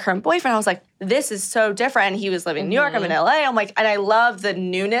I met my current boyfriend, I was like, this is so different. And he was living in New York. I'm in LA. I'm like, and I love the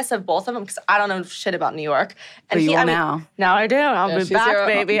newness of both of them because I don't know shit about New York. And but you will now. Now I do. I'll be back,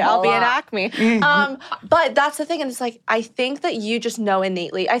 baby. I'll be in Acme. But that's the thing. And it's like, I think that you just know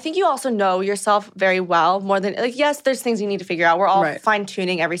innately. I think you also know yourself very well, more than, like, yes, there's things you need to figure out. We're all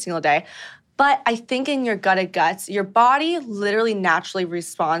fine-tuning every single day. But I think in your gut of guts, your body literally naturally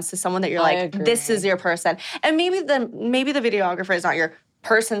responds to someone that you're like, this is your person. And maybe the videographer is not your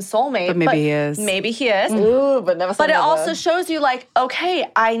person soulmate. But maybe he is. Maybe he is. Ooh, but never. But it also shows you like, okay,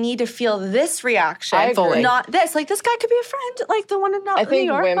 I need to feel this reaction, not this. Like this guy could be a friend, like the one in New York. I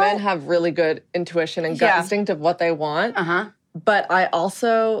think women have really good intuition and gut instinct of what they want. But I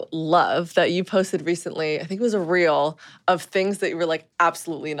also love that you posted recently, I think it was a reel, of things that you were like,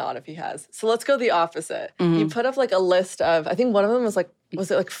 absolutely not if he has. So let's go the opposite. You put up like a list of, I think one of them was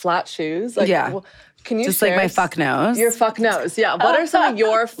it like flat shoes? Like, can you just share? Like my fuck nose? Your fuck nose, yeah. What are some of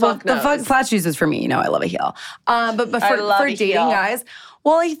your fuck nose? The flat shoes is for me, I love a heel. But for dating guys,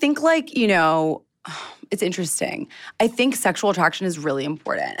 well, I think like, it's interesting. I think sexual attraction is really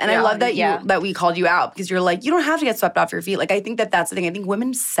important. And I love that that we called you out because you're like, you don't have to get swept off your feet. Like, I think that's the thing. I think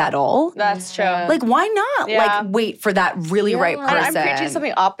women settle. That's true. Like, why not? Yeah. Like, wait for that really right person. And I'm preaching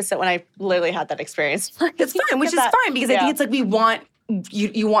something opposite when I literally had that experience. It's fine, which is fine because I think it's like we want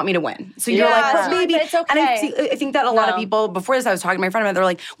you want me to win. So you're like, well, maybe. But it's okay. And I think that a lot of people, before this, I was talking to my friend about it, they're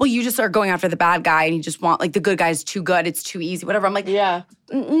like, well, you just are going after the bad guy and you just want, like, the good guy is too good, it's too easy, whatever. I'm like,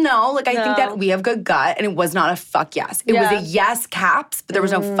 no. Like, I think that we have good gut and it was not a fuck yes. It was a yes caps, but there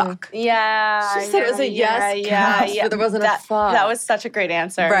was no fuck. Yeah. She said it was a yes caps, but there wasn't a fuck. That was such a great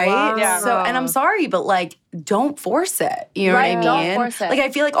answer. Right? Wow. Yeah. So, and I'm sorry, but like, don't force it. You know what I mean? Don't force it. Like,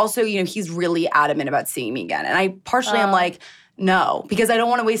 I feel like also, you know, he's really adamant about seeing me again. And I partially am like, no, because I don't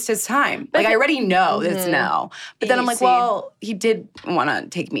want to waste his time. Like, I already know that it's no. But then I'm like, well, he did want to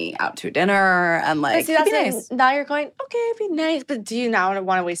take me out to dinner and like, See, that's it'd be nice. Now you're going, okay, it'd be nice. But do you now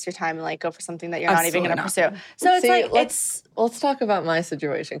want to waste your time and like go for something that you're not even going to pursue? So it's like, let's talk about my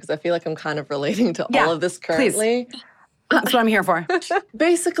situation because I feel like I'm kind of relating to all of this please. currently. That's what I'm here for.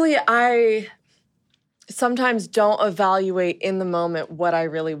 Basically, I sometimes don't evaluate in the moment what I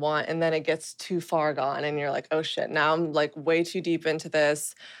really want, and then it gets too far gone, and you're like, oh shit, now I'm like way too deep into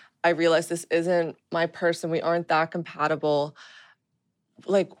this. I realize this isn't my person. We aren't that compatible.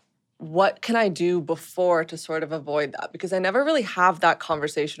 Like, what can I do before to sort of avoid that? Because I never really have that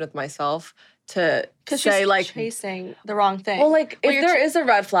conversation with myself to say like, chasing the wrong thing. well, like if there is a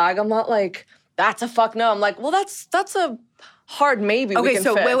red flag, I'm not like, that's a fuck no. I'm like, well, that's a hard maybe. Okay, we can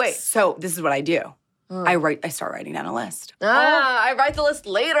so fix. wait. So this is what I do. I start writing down a list. I write the list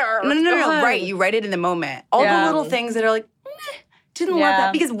later. No. Right. You write it in the moment. All the little things that are like, didn't love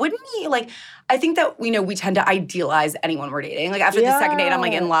that. Because wouldn't he, like, I think that, you know, we tend to idealize anyone we're dating. Like, after the second date, I'm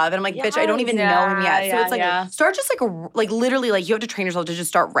like in love. And I'm like, bitch, I don't even know him yet. So it's like, start just like literally, like, you have to train yourself to just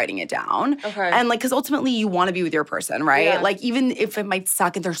start writing it down. Okay. And like, because ultimately you want to be with your person, right? Yeah. Like, even if it might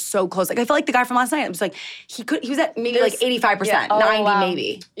suck and they're so close. Like, I feel like the guy from last night, I was like, he was at maybe like 85%, 90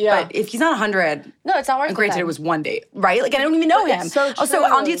 maybe. Yeah. But if he's not 100, no, it's not worth and it. granted, it was one date, right? Like, I don't even know him. it's so Also, true.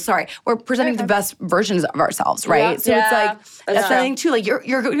 Auntie, we're presenting the best versions of ourselves, right? So it's like, that's the thing too. Like,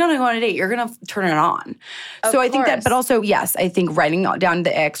 you're gonna go on a date, you're gonna turn it on. So I think that, but also, yes, I think writing down the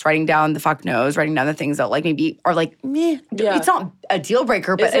icks, writing down the fuck no's, writing down the things that like maybe are like, meh. Yeah. It's not a deal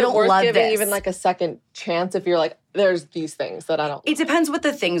breaker, but Is I it don't worth love giving this. even like a second chance if you're like, there's these things that I don't. It depends what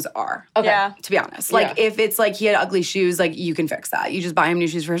the things are. Okay. Yeah. To be honest. Like, if it's like he had ugly shoes, like, you can fix that. You just buy him new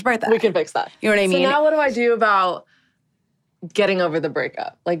shoes for his birthday. We can fix that. You know what I mean? So now what do I do about getting over the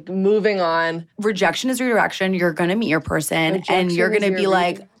breakup? Like, moving on. Rejection is redirection. You're gonna meet your person and Rejection you're gonna is be your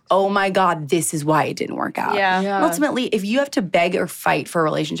like, oh my God, this is why it didn't work out. Yeah. And ultimately, if you have to beg or fight for a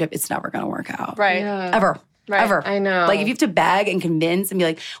relationship, it's never gonna work out. Right. Yeah. Ever. Right. Ever. I know. Like, if you have to beg and convince and be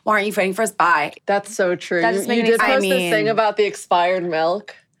like, why aren't you fighting for us? Bye. That's so true. That doesn't You make did any post sense. this thing about the expired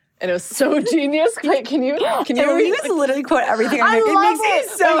milk, and it was so genius. Wait, can you literally quote everything I love me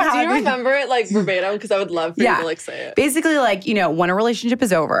so Like, happy. do you remember it like verbatim? Because I would love for you to like say it. Basically, like, you know, when a relationship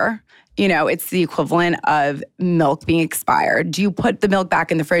is over, you know, it's the equivalent of milk being expired. Do you put the milk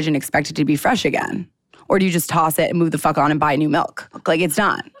back in the fridge and expect it to be fresh again? Or do you just toss it and move the fuck on and buy new milk? Like, it's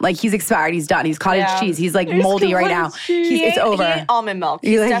done. Like, he's expired. He's done. He's cottage cheese. He's like moldy right now. It's over. He ate almond milk.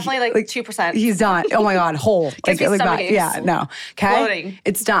 He's definitely like 2%. He's done. Oh my God, whole. Gives me stomach aches. Yeah, no. Okay? Bloating.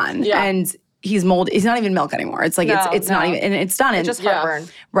 It's done. Yeah. And he's moldy. It's not even milk anymore. It's like, it's not even, and it's done. And Just heartburn.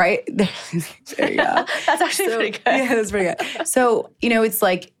 Right? There you go. That's actually pretty good. Yeah, that's pretty good. So, you know, it's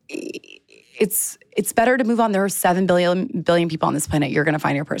like, it's better to move on. There are 7 billion people on this planet. You're going to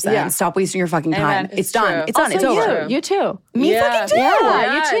find your person. Yeah. Stop wasting your fucking time. Amen. It's done. true. It's done. It's over. You too. Me fucking too.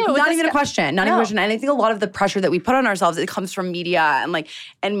 Yeah, you too. With Not this even a guy- question. Not even a question. And I think a lot of the pressure that we put on ourselves, it comes from media and like,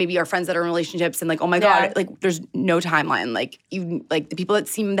 and maybe our friends that are in relationships and like, oh my God, like there's no timeline. Like you, like the people that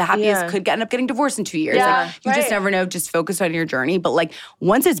seem the happiest could end up getting divorced in 2 years. Yeah, Like you just never know. Just focus on your journey. But like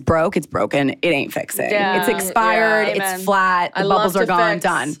once it's broke, it's broken. It ain't fixing. Yeah. It's expired. Yeah. It's flat. The bubbles are gone.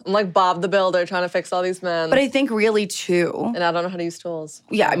 Done. I'm like Bob the Builder trying to fix all these men. But I think really too. and I don't know how to use tools.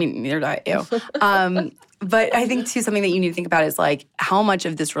 Yeah, I mean, neither do I. Ew. But I think too, something that you need to think about is like how much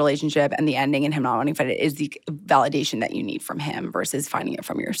of this relationship and the ending and him not wanting to fight it is the validation that you need from him versus finding it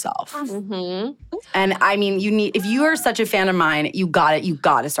from yourself. Mm-hmm. And I mean, you need, if you are such a fan of mine, you got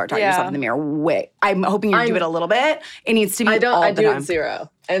to start talking to yourself in the mirror. Wait, I'm hoping you do it a little bit. It needs to be I the do time. it zero.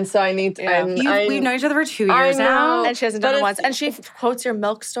 And so I need to, We've known each other for 2 years I now. know. And she hasn't done But it once. And she quotes your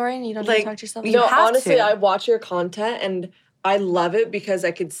milk story and you don't even talk to yourself. You No, have honestly, to. I watch your content and I love it because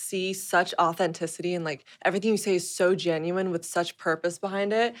I could see such authenticity and like everything you say is so genuine with such purpose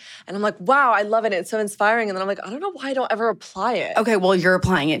behind it. And I'm like, wow, I love it. It's so inspiring. And then I'm like, I don't know why I don't ever apply it. Okay, well, you're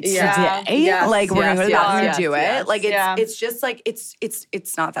applying it today. Yes, Like we're gonna go to the yes, bathroom yes, and do yes. it. Like it's just like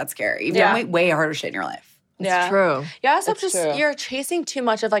it's not that scary. You've done way harder shit in your life. It's true. Yeah, also It's just true. you're chasing too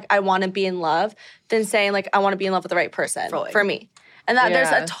much of like I want to be in love than saying like I want to be in love with the right person for me. And that there's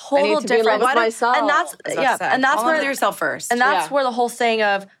Yeah. a total I need to be in difference. love with myself. And that's and that's Fall in love where with yourself first. and that's Yeah. where the whole saying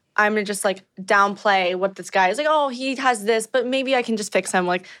of I'm gonna just like downplay what this guy is like. Oh, he has this, but maybe I can just fix him.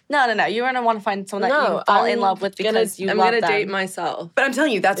 Like, no. You're gonna want to find someone that you fall in love with because I'm love gonna them. date myself. But I'm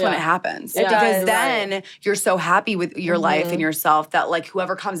telling you, that's when it happens. It Because does. then you're so happy with your life and yourself that like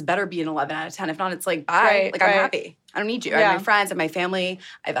whoever comes better be an 11 out of 10. If not, it's like, bye. Right, like I'm right. happy. I don't need you. I Yeah. have my friends, I have my family,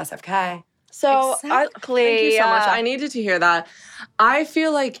 I have SFK. So Exactly, thank you so much. yeah. I needed to hear that. I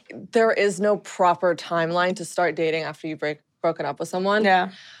feel like there is no proper timeline to start dating after you've broken up with someone. Yeah.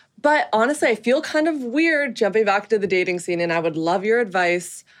 But honestly, I feel kind of weird jumping back to the dating scene, and I would love your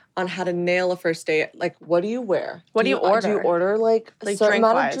advice on how to nail a first date. Like, what do you wear? What do you Do you order? order like a certain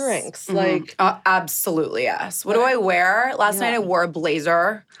amount of drink-wise? drinks? Like Absolutely, yes. What do I wear? Last night I wore a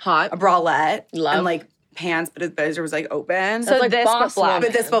blazer, hot. a bralette, Love. and like pants, but his blazer was like open. So like this boss but black. woman.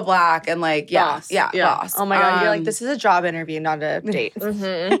 but this but black and like Boss. yeah, Yeah. boss. Oh my god, you're like this is a job interview, not a date.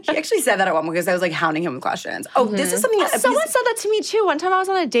 He actually said that at one point because I was like hounding him with questions. Oh, this is something that Someone said that to me too. One time I was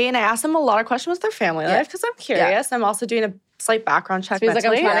on a date and I asked them a lot of questions with their family life because I'm curious. I'm also doing a slight background check. He's like,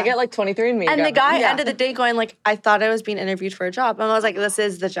 I'm mentally. trying to get like 23andMe. And the together. guy ended the date going like, I thought I was being interviewed for a job. And I was like, this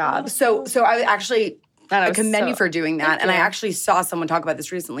is the job. So I actually And I I was commend so- you for doing that. And I actually saw someone talk about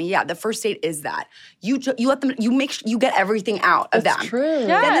this recently. Yeah, the first date is that you let them you get everything out of them. true. Then the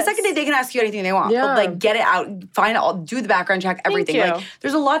Yes. second date they can ask you anything they want. Yeah. But like get it out, find all, do the background check, everything. you. Like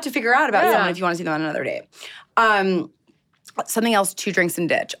there's a lot to figure out about Yeah. someone if you want to see them on another date. Something else, 2 drinks and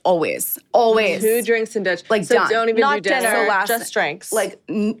ditch. Always. 2 drinks and ditch. Like, so done. don't even Not do dinner. dinner, last just drinks. Like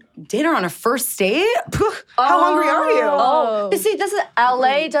dinner on a first date? How hungry are you? Oh, but see, this is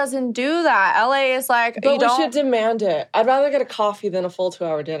LA doesn't do that. LA is like But you we don't. should demand it. I'd rather get a coffee than a full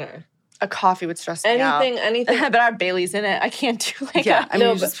 2-hour dinner. A coffee would stress me out. Anything. but I have Bailey's in it. I can't do like Yeah, a, I mean,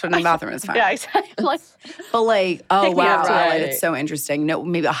 you just put it in the bathroom, it's fine. yeah, exactly. Like, But like, oh Pick me wow, up, LA, right. that's so interesting. No,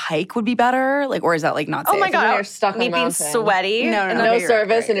 maybe a hike would be better. Like, or is that like not safe? oh my god, when you're stuck on me a being mountain. sweaty. No, and no, No okay, you're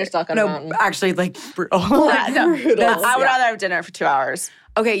service right, and you're stuck on a mountain. No, actually, like brutal. No, brutal. I would yeah. rather have dinner for 2 hours.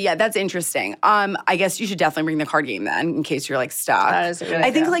 Okay, yeah, that's interesting. I guess you should definitely bring the card game then, in case you're like stuck. That is a good I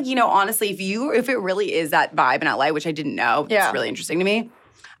think idea. like honestly, if it really is that vibe in LA, which I didn't know, Yeah. it's really interesting to me.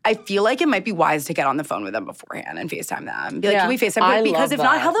 I feel like it might be wise to get on the phone with them beforehand and FaceTime them. Be like, Yeah. can we FaceTime? I Because love if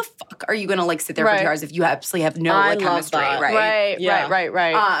not, that. how the fuck are you gonna like sit there for Right. 2 hours if you absolutely have no I like love chemistry, that. right? Yeah.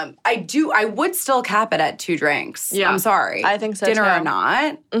 Right. I would still cap it at 2 drinks. Yeah. I'm sorry. I think so, Dinner too. or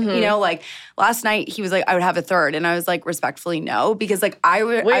not. You know, like last night he was like, I would have a 3rd. And I was like, respectfully, no. Because like I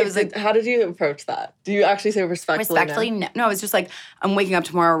was like, how did you approach that? Do you actually say respectfully? no, I was just like, I'm waking up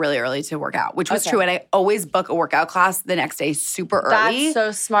tomorrow really early to work out, which was Okay. true. And I always book a workout class the next day super early. That's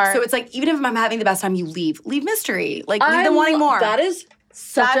so smart. So it's like, even if I'm having the best time, you leave mystery. Like, leave them wanting more. That is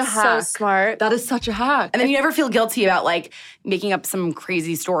such a That's hack. so smart. That is such a hack. And then you never feel guilty about like making up some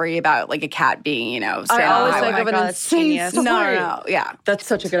crazy story about like a cat being, I stranded on always the think highway. of an God, that's insane genius. story. No. Yeah. That's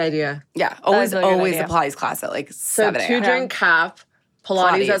such a good idea. Yeah. Always a really good always idea. the Pilates class at like So 7 a.m. 2-drink cap,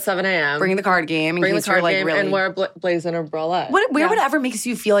 Pilates at 7 a.m. Bring the card game in Bring the case you're card like game really. and wear a blazer and a bralette. Wear whatever makes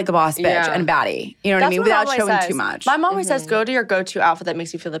you feel like a boss bitch Yeah. and baddie. You know what I mean? That's Without Mom showing always too says. much. My mom always says, go to your go-to outfit that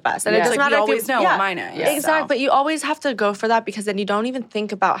makes you feel the best. And Yeah. it doesn't Like, matter you if you always know what mine is. Exactly. So. But you always have to go for that because then you don't even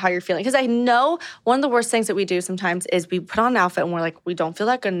think about how you're feeling. Because I know one of the worst things that we do sometimes is we put on an outfit and we're like, we don't feel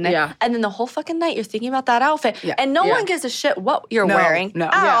that good in it. Yeah. And then the whole fucking night you're thinking about that outfit. Yeah. And no Yeah. one gives a shit what you're No, wearing no.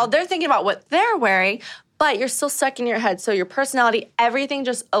 at Yeah. all. They're thinking about what they're wearing. But you're still stuck in your head. So your personality, everything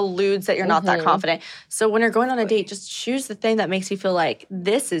just alludes that you're not that confident. So when you're going on a date, just choose the thing that makes you feel like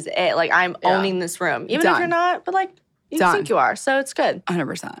this is it. Like I'm owning this room. Even if Done. you're not, but like you Done. think you are. So it's good.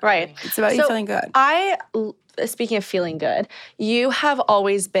 100%. Right. It's about you feeling good. Speaking of feeling good, you have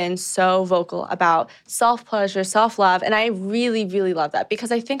always been so vocal about self-pleasure, self-love, and I really, really love that because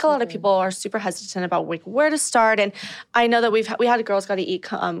I think a lot of people are super hesitant about like where to start. And I know that we had a Girls Gotta Eat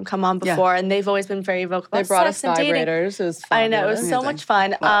come on before, and they've always been very vocal. They about brought us sex and dating. vibrators. It was I know it was fabulous. so much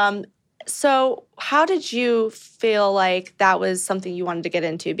fun. So how did you feel like that was something you wanted to get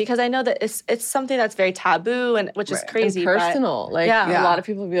into? Because I know that it's something that's very taboo and which is crazy. And personal. But, a lot of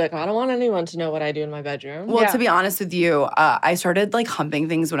people would be like, I don't want anyone to know what I do in my bedroom. Well, to be honest with you, I started like humping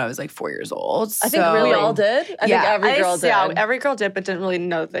things when I was like 4 years old. I think we all did. I think every girl did. Yeah, every girl did, but didn't really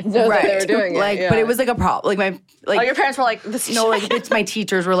know that Know that they were doing it. But it was like a problem. Like your parents were like, this no, like it's my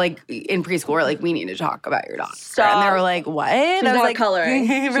teachers were like in preschool were like, we need to talk about your daughter. Stop. And they were like, what? She's not like, coloring.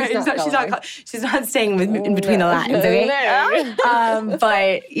 She's not staying in between the lines, okay?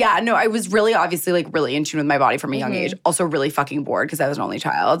 But yeah, no, I was really obviously like really in tune with my body from a young age. Also really fucking bored because I was an only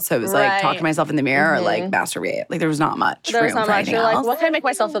child. So it was like talk to myself in the mirror or like masturbate. Like there was not much there was room not for much. anything You're like, else. what can I make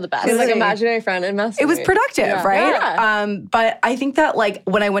myself feel the best? It was like imaginary friend and masturbate. It was productive, right? Yeah. But I think that like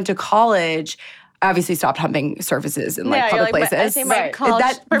when I went to college, I obviously stopped humping surfaces in like public places. I think my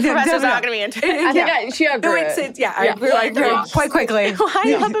college professor's not going to be into it. I think she outgrew it. I grew quite quickly. Why are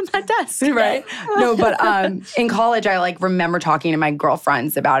you humping my desk? Right. No, but in college, I like remember talking to my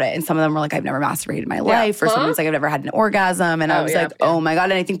girlfriends about it, and some of them were like, "I've never masturbated in my life," or someone's like, "I've never had an orgasm," and I was like, "Oh my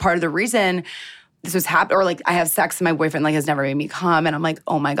god!" And I think part of the reason this was happening, or like I have sex and my boyfriend like has never made me come, and I'm like,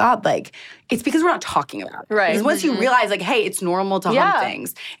 "Oh my god!" Like it's because we're not talking about it. Right. Because once you realize, like, hey, it's normal to hump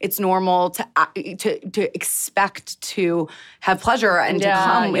things. It's normal to expect to have pleasure and to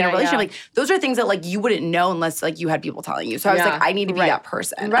come in a relationship. Like those are things that like you wouldn't know unless like you had people telling you. So I was like, I need to be that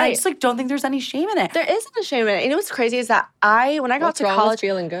person. Right. And I just like don't think there's any shame in it. There isn't a shame in it. You know what's crazy is that when I got to college,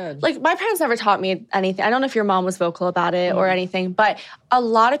 feeling good. Like my parents never taught me anything. I don't know if your mom was vocal about it or anything, but a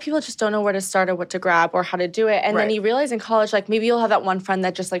lot of people just don't know where to start or what to grab or how to do it. And then you realize in college, like maybe you'll have that one friend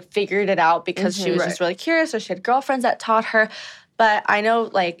that just like figured it out because she was just really curious or she had girlfriends that taught her. But I know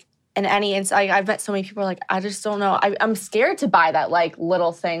like in any instance, I've met so many people like, I just don't know. I'm scared to buy that like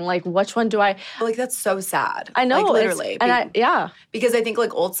little thing. Like which one do I? But, like that's so sad. I know. Like literally. Because I think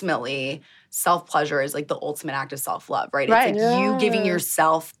like ultimately self-pleasure is like the ultimate act of self-love, right? It's like you giving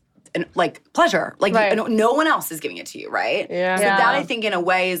yourself and like pleasure, like no one else is giving it to you, right? Yeah. So that I think in a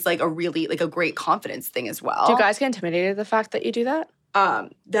way is like a really like a great confidence thing as well. Do you guys get intimidated at the fact that you do that?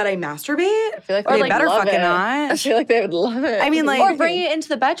 That I masturbate? I feel like they like better love fucking it. not. I feel like they would love it. I mean, like or bring it into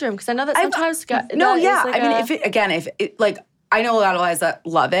the bedroom because I know that sometimes if it like I know a lot of guys that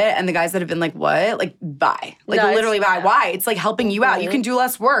love it, and the guys that have been like, what? Like, bye. Like, literally bye. Why? It's like helping you out. You can do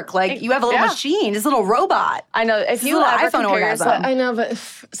less work. Like, you have a little machine, this little robot. I know. If you ever iPhone orgasm. I know, but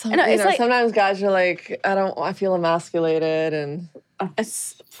sometimes guys are like, I feel emasculated and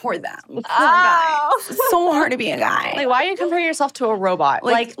it's for them. Poor guys. It's so hard to be a guy. Like, why are you comparing yourself to a robot?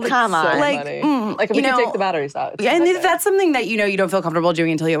 Like come on. Like if we can take the batteries out. Yeah, and if that's something that, you don't feel comfortable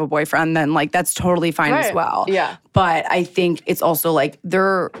doing until you have a boyfriend, then like that's totally fine as well. Yeah. But I think it's also like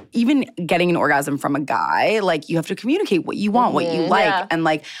even getting an orgasm from a guy, like you have to communicate what you want, what you like. Yeah. And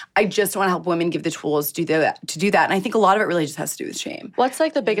like, I just want to help women give the tools to do that. And I think a lot of it really just has to do with shame. What's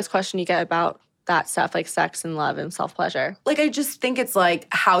like the biggest question you get about that stuff, like sex and love and self-pleasure? Like, I just think it's like,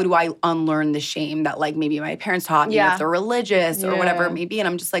 how do I unlearn the shame that like maybe my parents taught me if they're religious or whatever it may be? And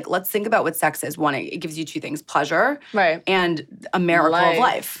I'm just like, let's think about what sex is. One, it gives you two things, pleasure and a miracle of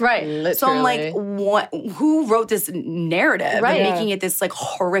life. Right. Literally. So I'm like, who wrote this narrative and making it this like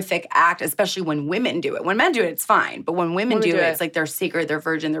horrific act, especially when women do it. When men do it, it's fine. But when women do it, it's like they're sacred, they're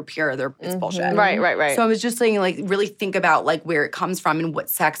virgin, they're pure, it's bullshit. Right. So I was just saying, like, really think about like where it comes from and what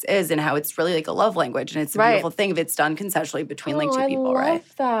sex is and how it's really like a love language, and it's a beautiful thing if it's done consensually between like two people, right? I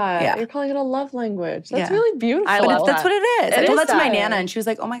love that. Yeah. You're calling it a love language. That's really beautiful. That's what it is. I told that to my that. Nana, and she was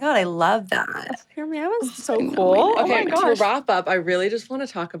like, "Oh my god, I love that." Hear me, that was so cool. Okay, to wrap up, I really just want to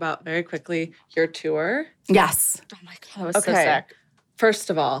talk about very quickly your tour. Yes. Oh my god, that was so sick. First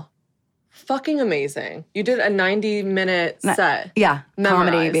of all, fucking amazing. You did a 90-minute set. Yeah,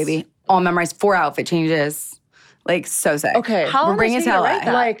 Memorized. comedy, baby, all memorized. 4 outfit changes, like so sick. Okay, how long bringing did you write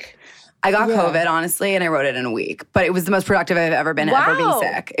that? Like. I got COVID, honestly, and I wrote it in a week. But it was the most productive I've ever been ever being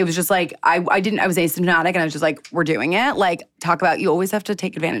sick. It was just like, I was asymptomatic, and I was just like, we're doing it. Like, talk about, you always have to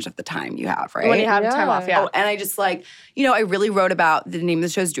take advantage of the time you have, right? When you have time off, Oh, and I just like, I really wrote about, the name of the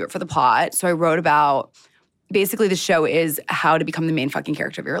show is Do It for the Plot. So I wrote about, basically the show is how to become the main fucking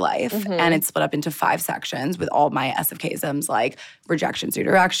character of your life. And it's split up into 5 sections with all my SFK-isms, like rejection's your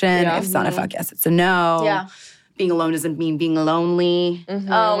direction. If it's not a fuck, yes, it's a no. Yeah. Being alone doesn't mean being lonely.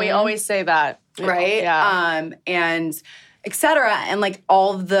 Oh, we always say that. Right? Yeah. And et cetera. And like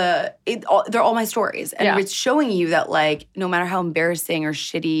they're all my stories. And it's showing you that like no matter how embarrassing or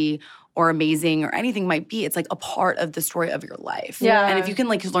shitty or amazing or anything might be, it's like a part of the story of your life. Yeah. And if you can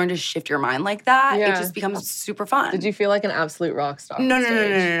like learn to shift your mind like that, Yeah. it just becomes super fun. Did you feel like an absolute rock star?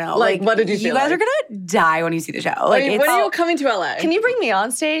 No. Like, what did you feel You guys like? are gonna die when you see the show. Like, When are you coming to LA? Can you bring me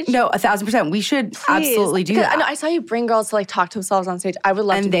on stage? No, 1,000%. We should absolutely do 'Cause that. I know I saw you bring girls to like talk to themselves on stage. I would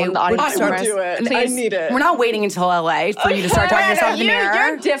love And to be they one of the audience would- I would members. do it. Please. I need it. We're not waiting until LA for you to start talking to yourself in the mirror.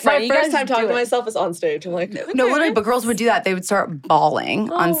 You're different. My You first guys time talking do to it. myself is on stage. I'm like, No, literally, but girls would do that. They would start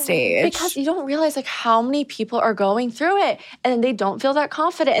bawling on stage. Because you don't realize like how many people are going through it and they don't feel that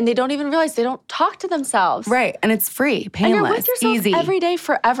confident and they don't even realize they don't talk to themselves. Right, and it's free, And you're painless, with yourself easy. every day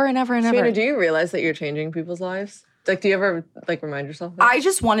forever and ever and ever. Serena, do you realize that you're changing people's lives? Like, do you ever like remind yourself? Of that? I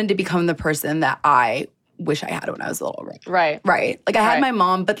just wanted to become the person that I wish I had when I was little. Right. Right. Like I had Right. my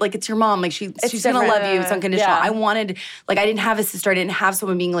mom, but like it's your mom. Like she's gonna different. love you. It's unconditional. Yeah. I wanted, like I didn't have a sister. I didn't have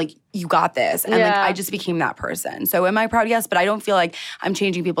someone being like, you got this. And like Yeah. I just became that person. So am I proud? Yes, but I don't feel like I'm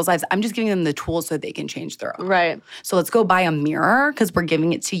changing people's lives. I'm just giving them the tools so they can change their own. Right. So let's go buy a mirror because we're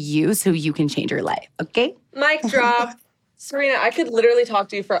giving it to you so you can change your life. Okay? Mic drop. Serena, I could literally talk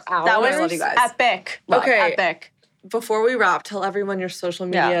to you for hours. That was love you guys. epic. Okay. Epic. Before we wrap, tell everyone your social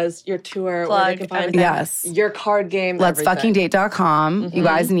Yeah. medias, your tour, where Plug they can find everything. Yes. your card game. Let's everything. fucking date.com. You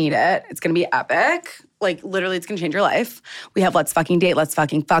guys need it. It's gonna be epic. Like literally, it's gonna change your life. We have Let's Fucking Date, Let's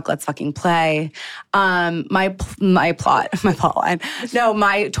Fucking Fuck, Let's Fucking Play. My plot line. No,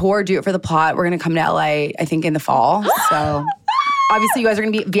 my tour, Do It for the Plot. We're gonna come to LA, I think in the fall. So obviously, you guys are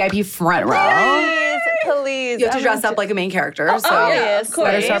gonna be VIP front row. Please. You have to dress up like a main character. So yeah, of course.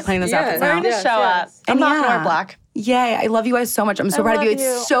 better start playing this Yes. outfit We're now. going to show up. I'm And not going to yeah. wear black. Yay, I love you guys so much. I'm so proud of you. love you.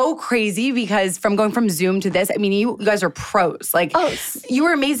 It's so crazy because from going from Zoom to this, I mean, you guys are pros. Like, you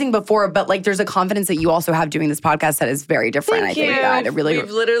were amazing before, but like, there's a confidence that you also have doing this podcast that is very different. Thank I think you. that it really.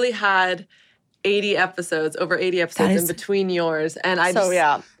 We've literally had 80 episodes, over 80 episodes is- in between yours. And I So just,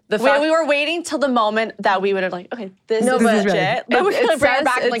 yeah. the fact We were waiting till the moment that we would have like, okay, this No, is but- legit. But we're gonna bring it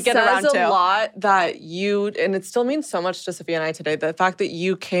back and like get around says to. a lot that you, and it still means so much to Sophia and I today, the fact that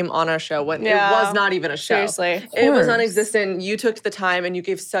you came on our show when Yeah. it was not even a show. Seriously. It was course. non-existent. You took the time and you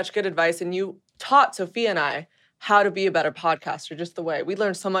gave such good advice and you taught Sophia and I how to be a better podcaster, just the way. We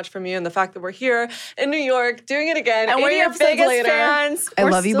learned so much from you, and the fact that we're here in New York doing it again. And we're 80 your episodes biggest later. fans. I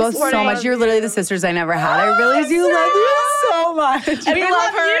We're love you still both so supporting much. You're literally the sisters I never had. I really do love you so much. And we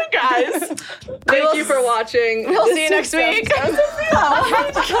love her. you guys. Thank you for watching. We'll see you next week.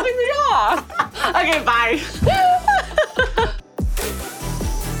 Cutting me off. Okay, bye.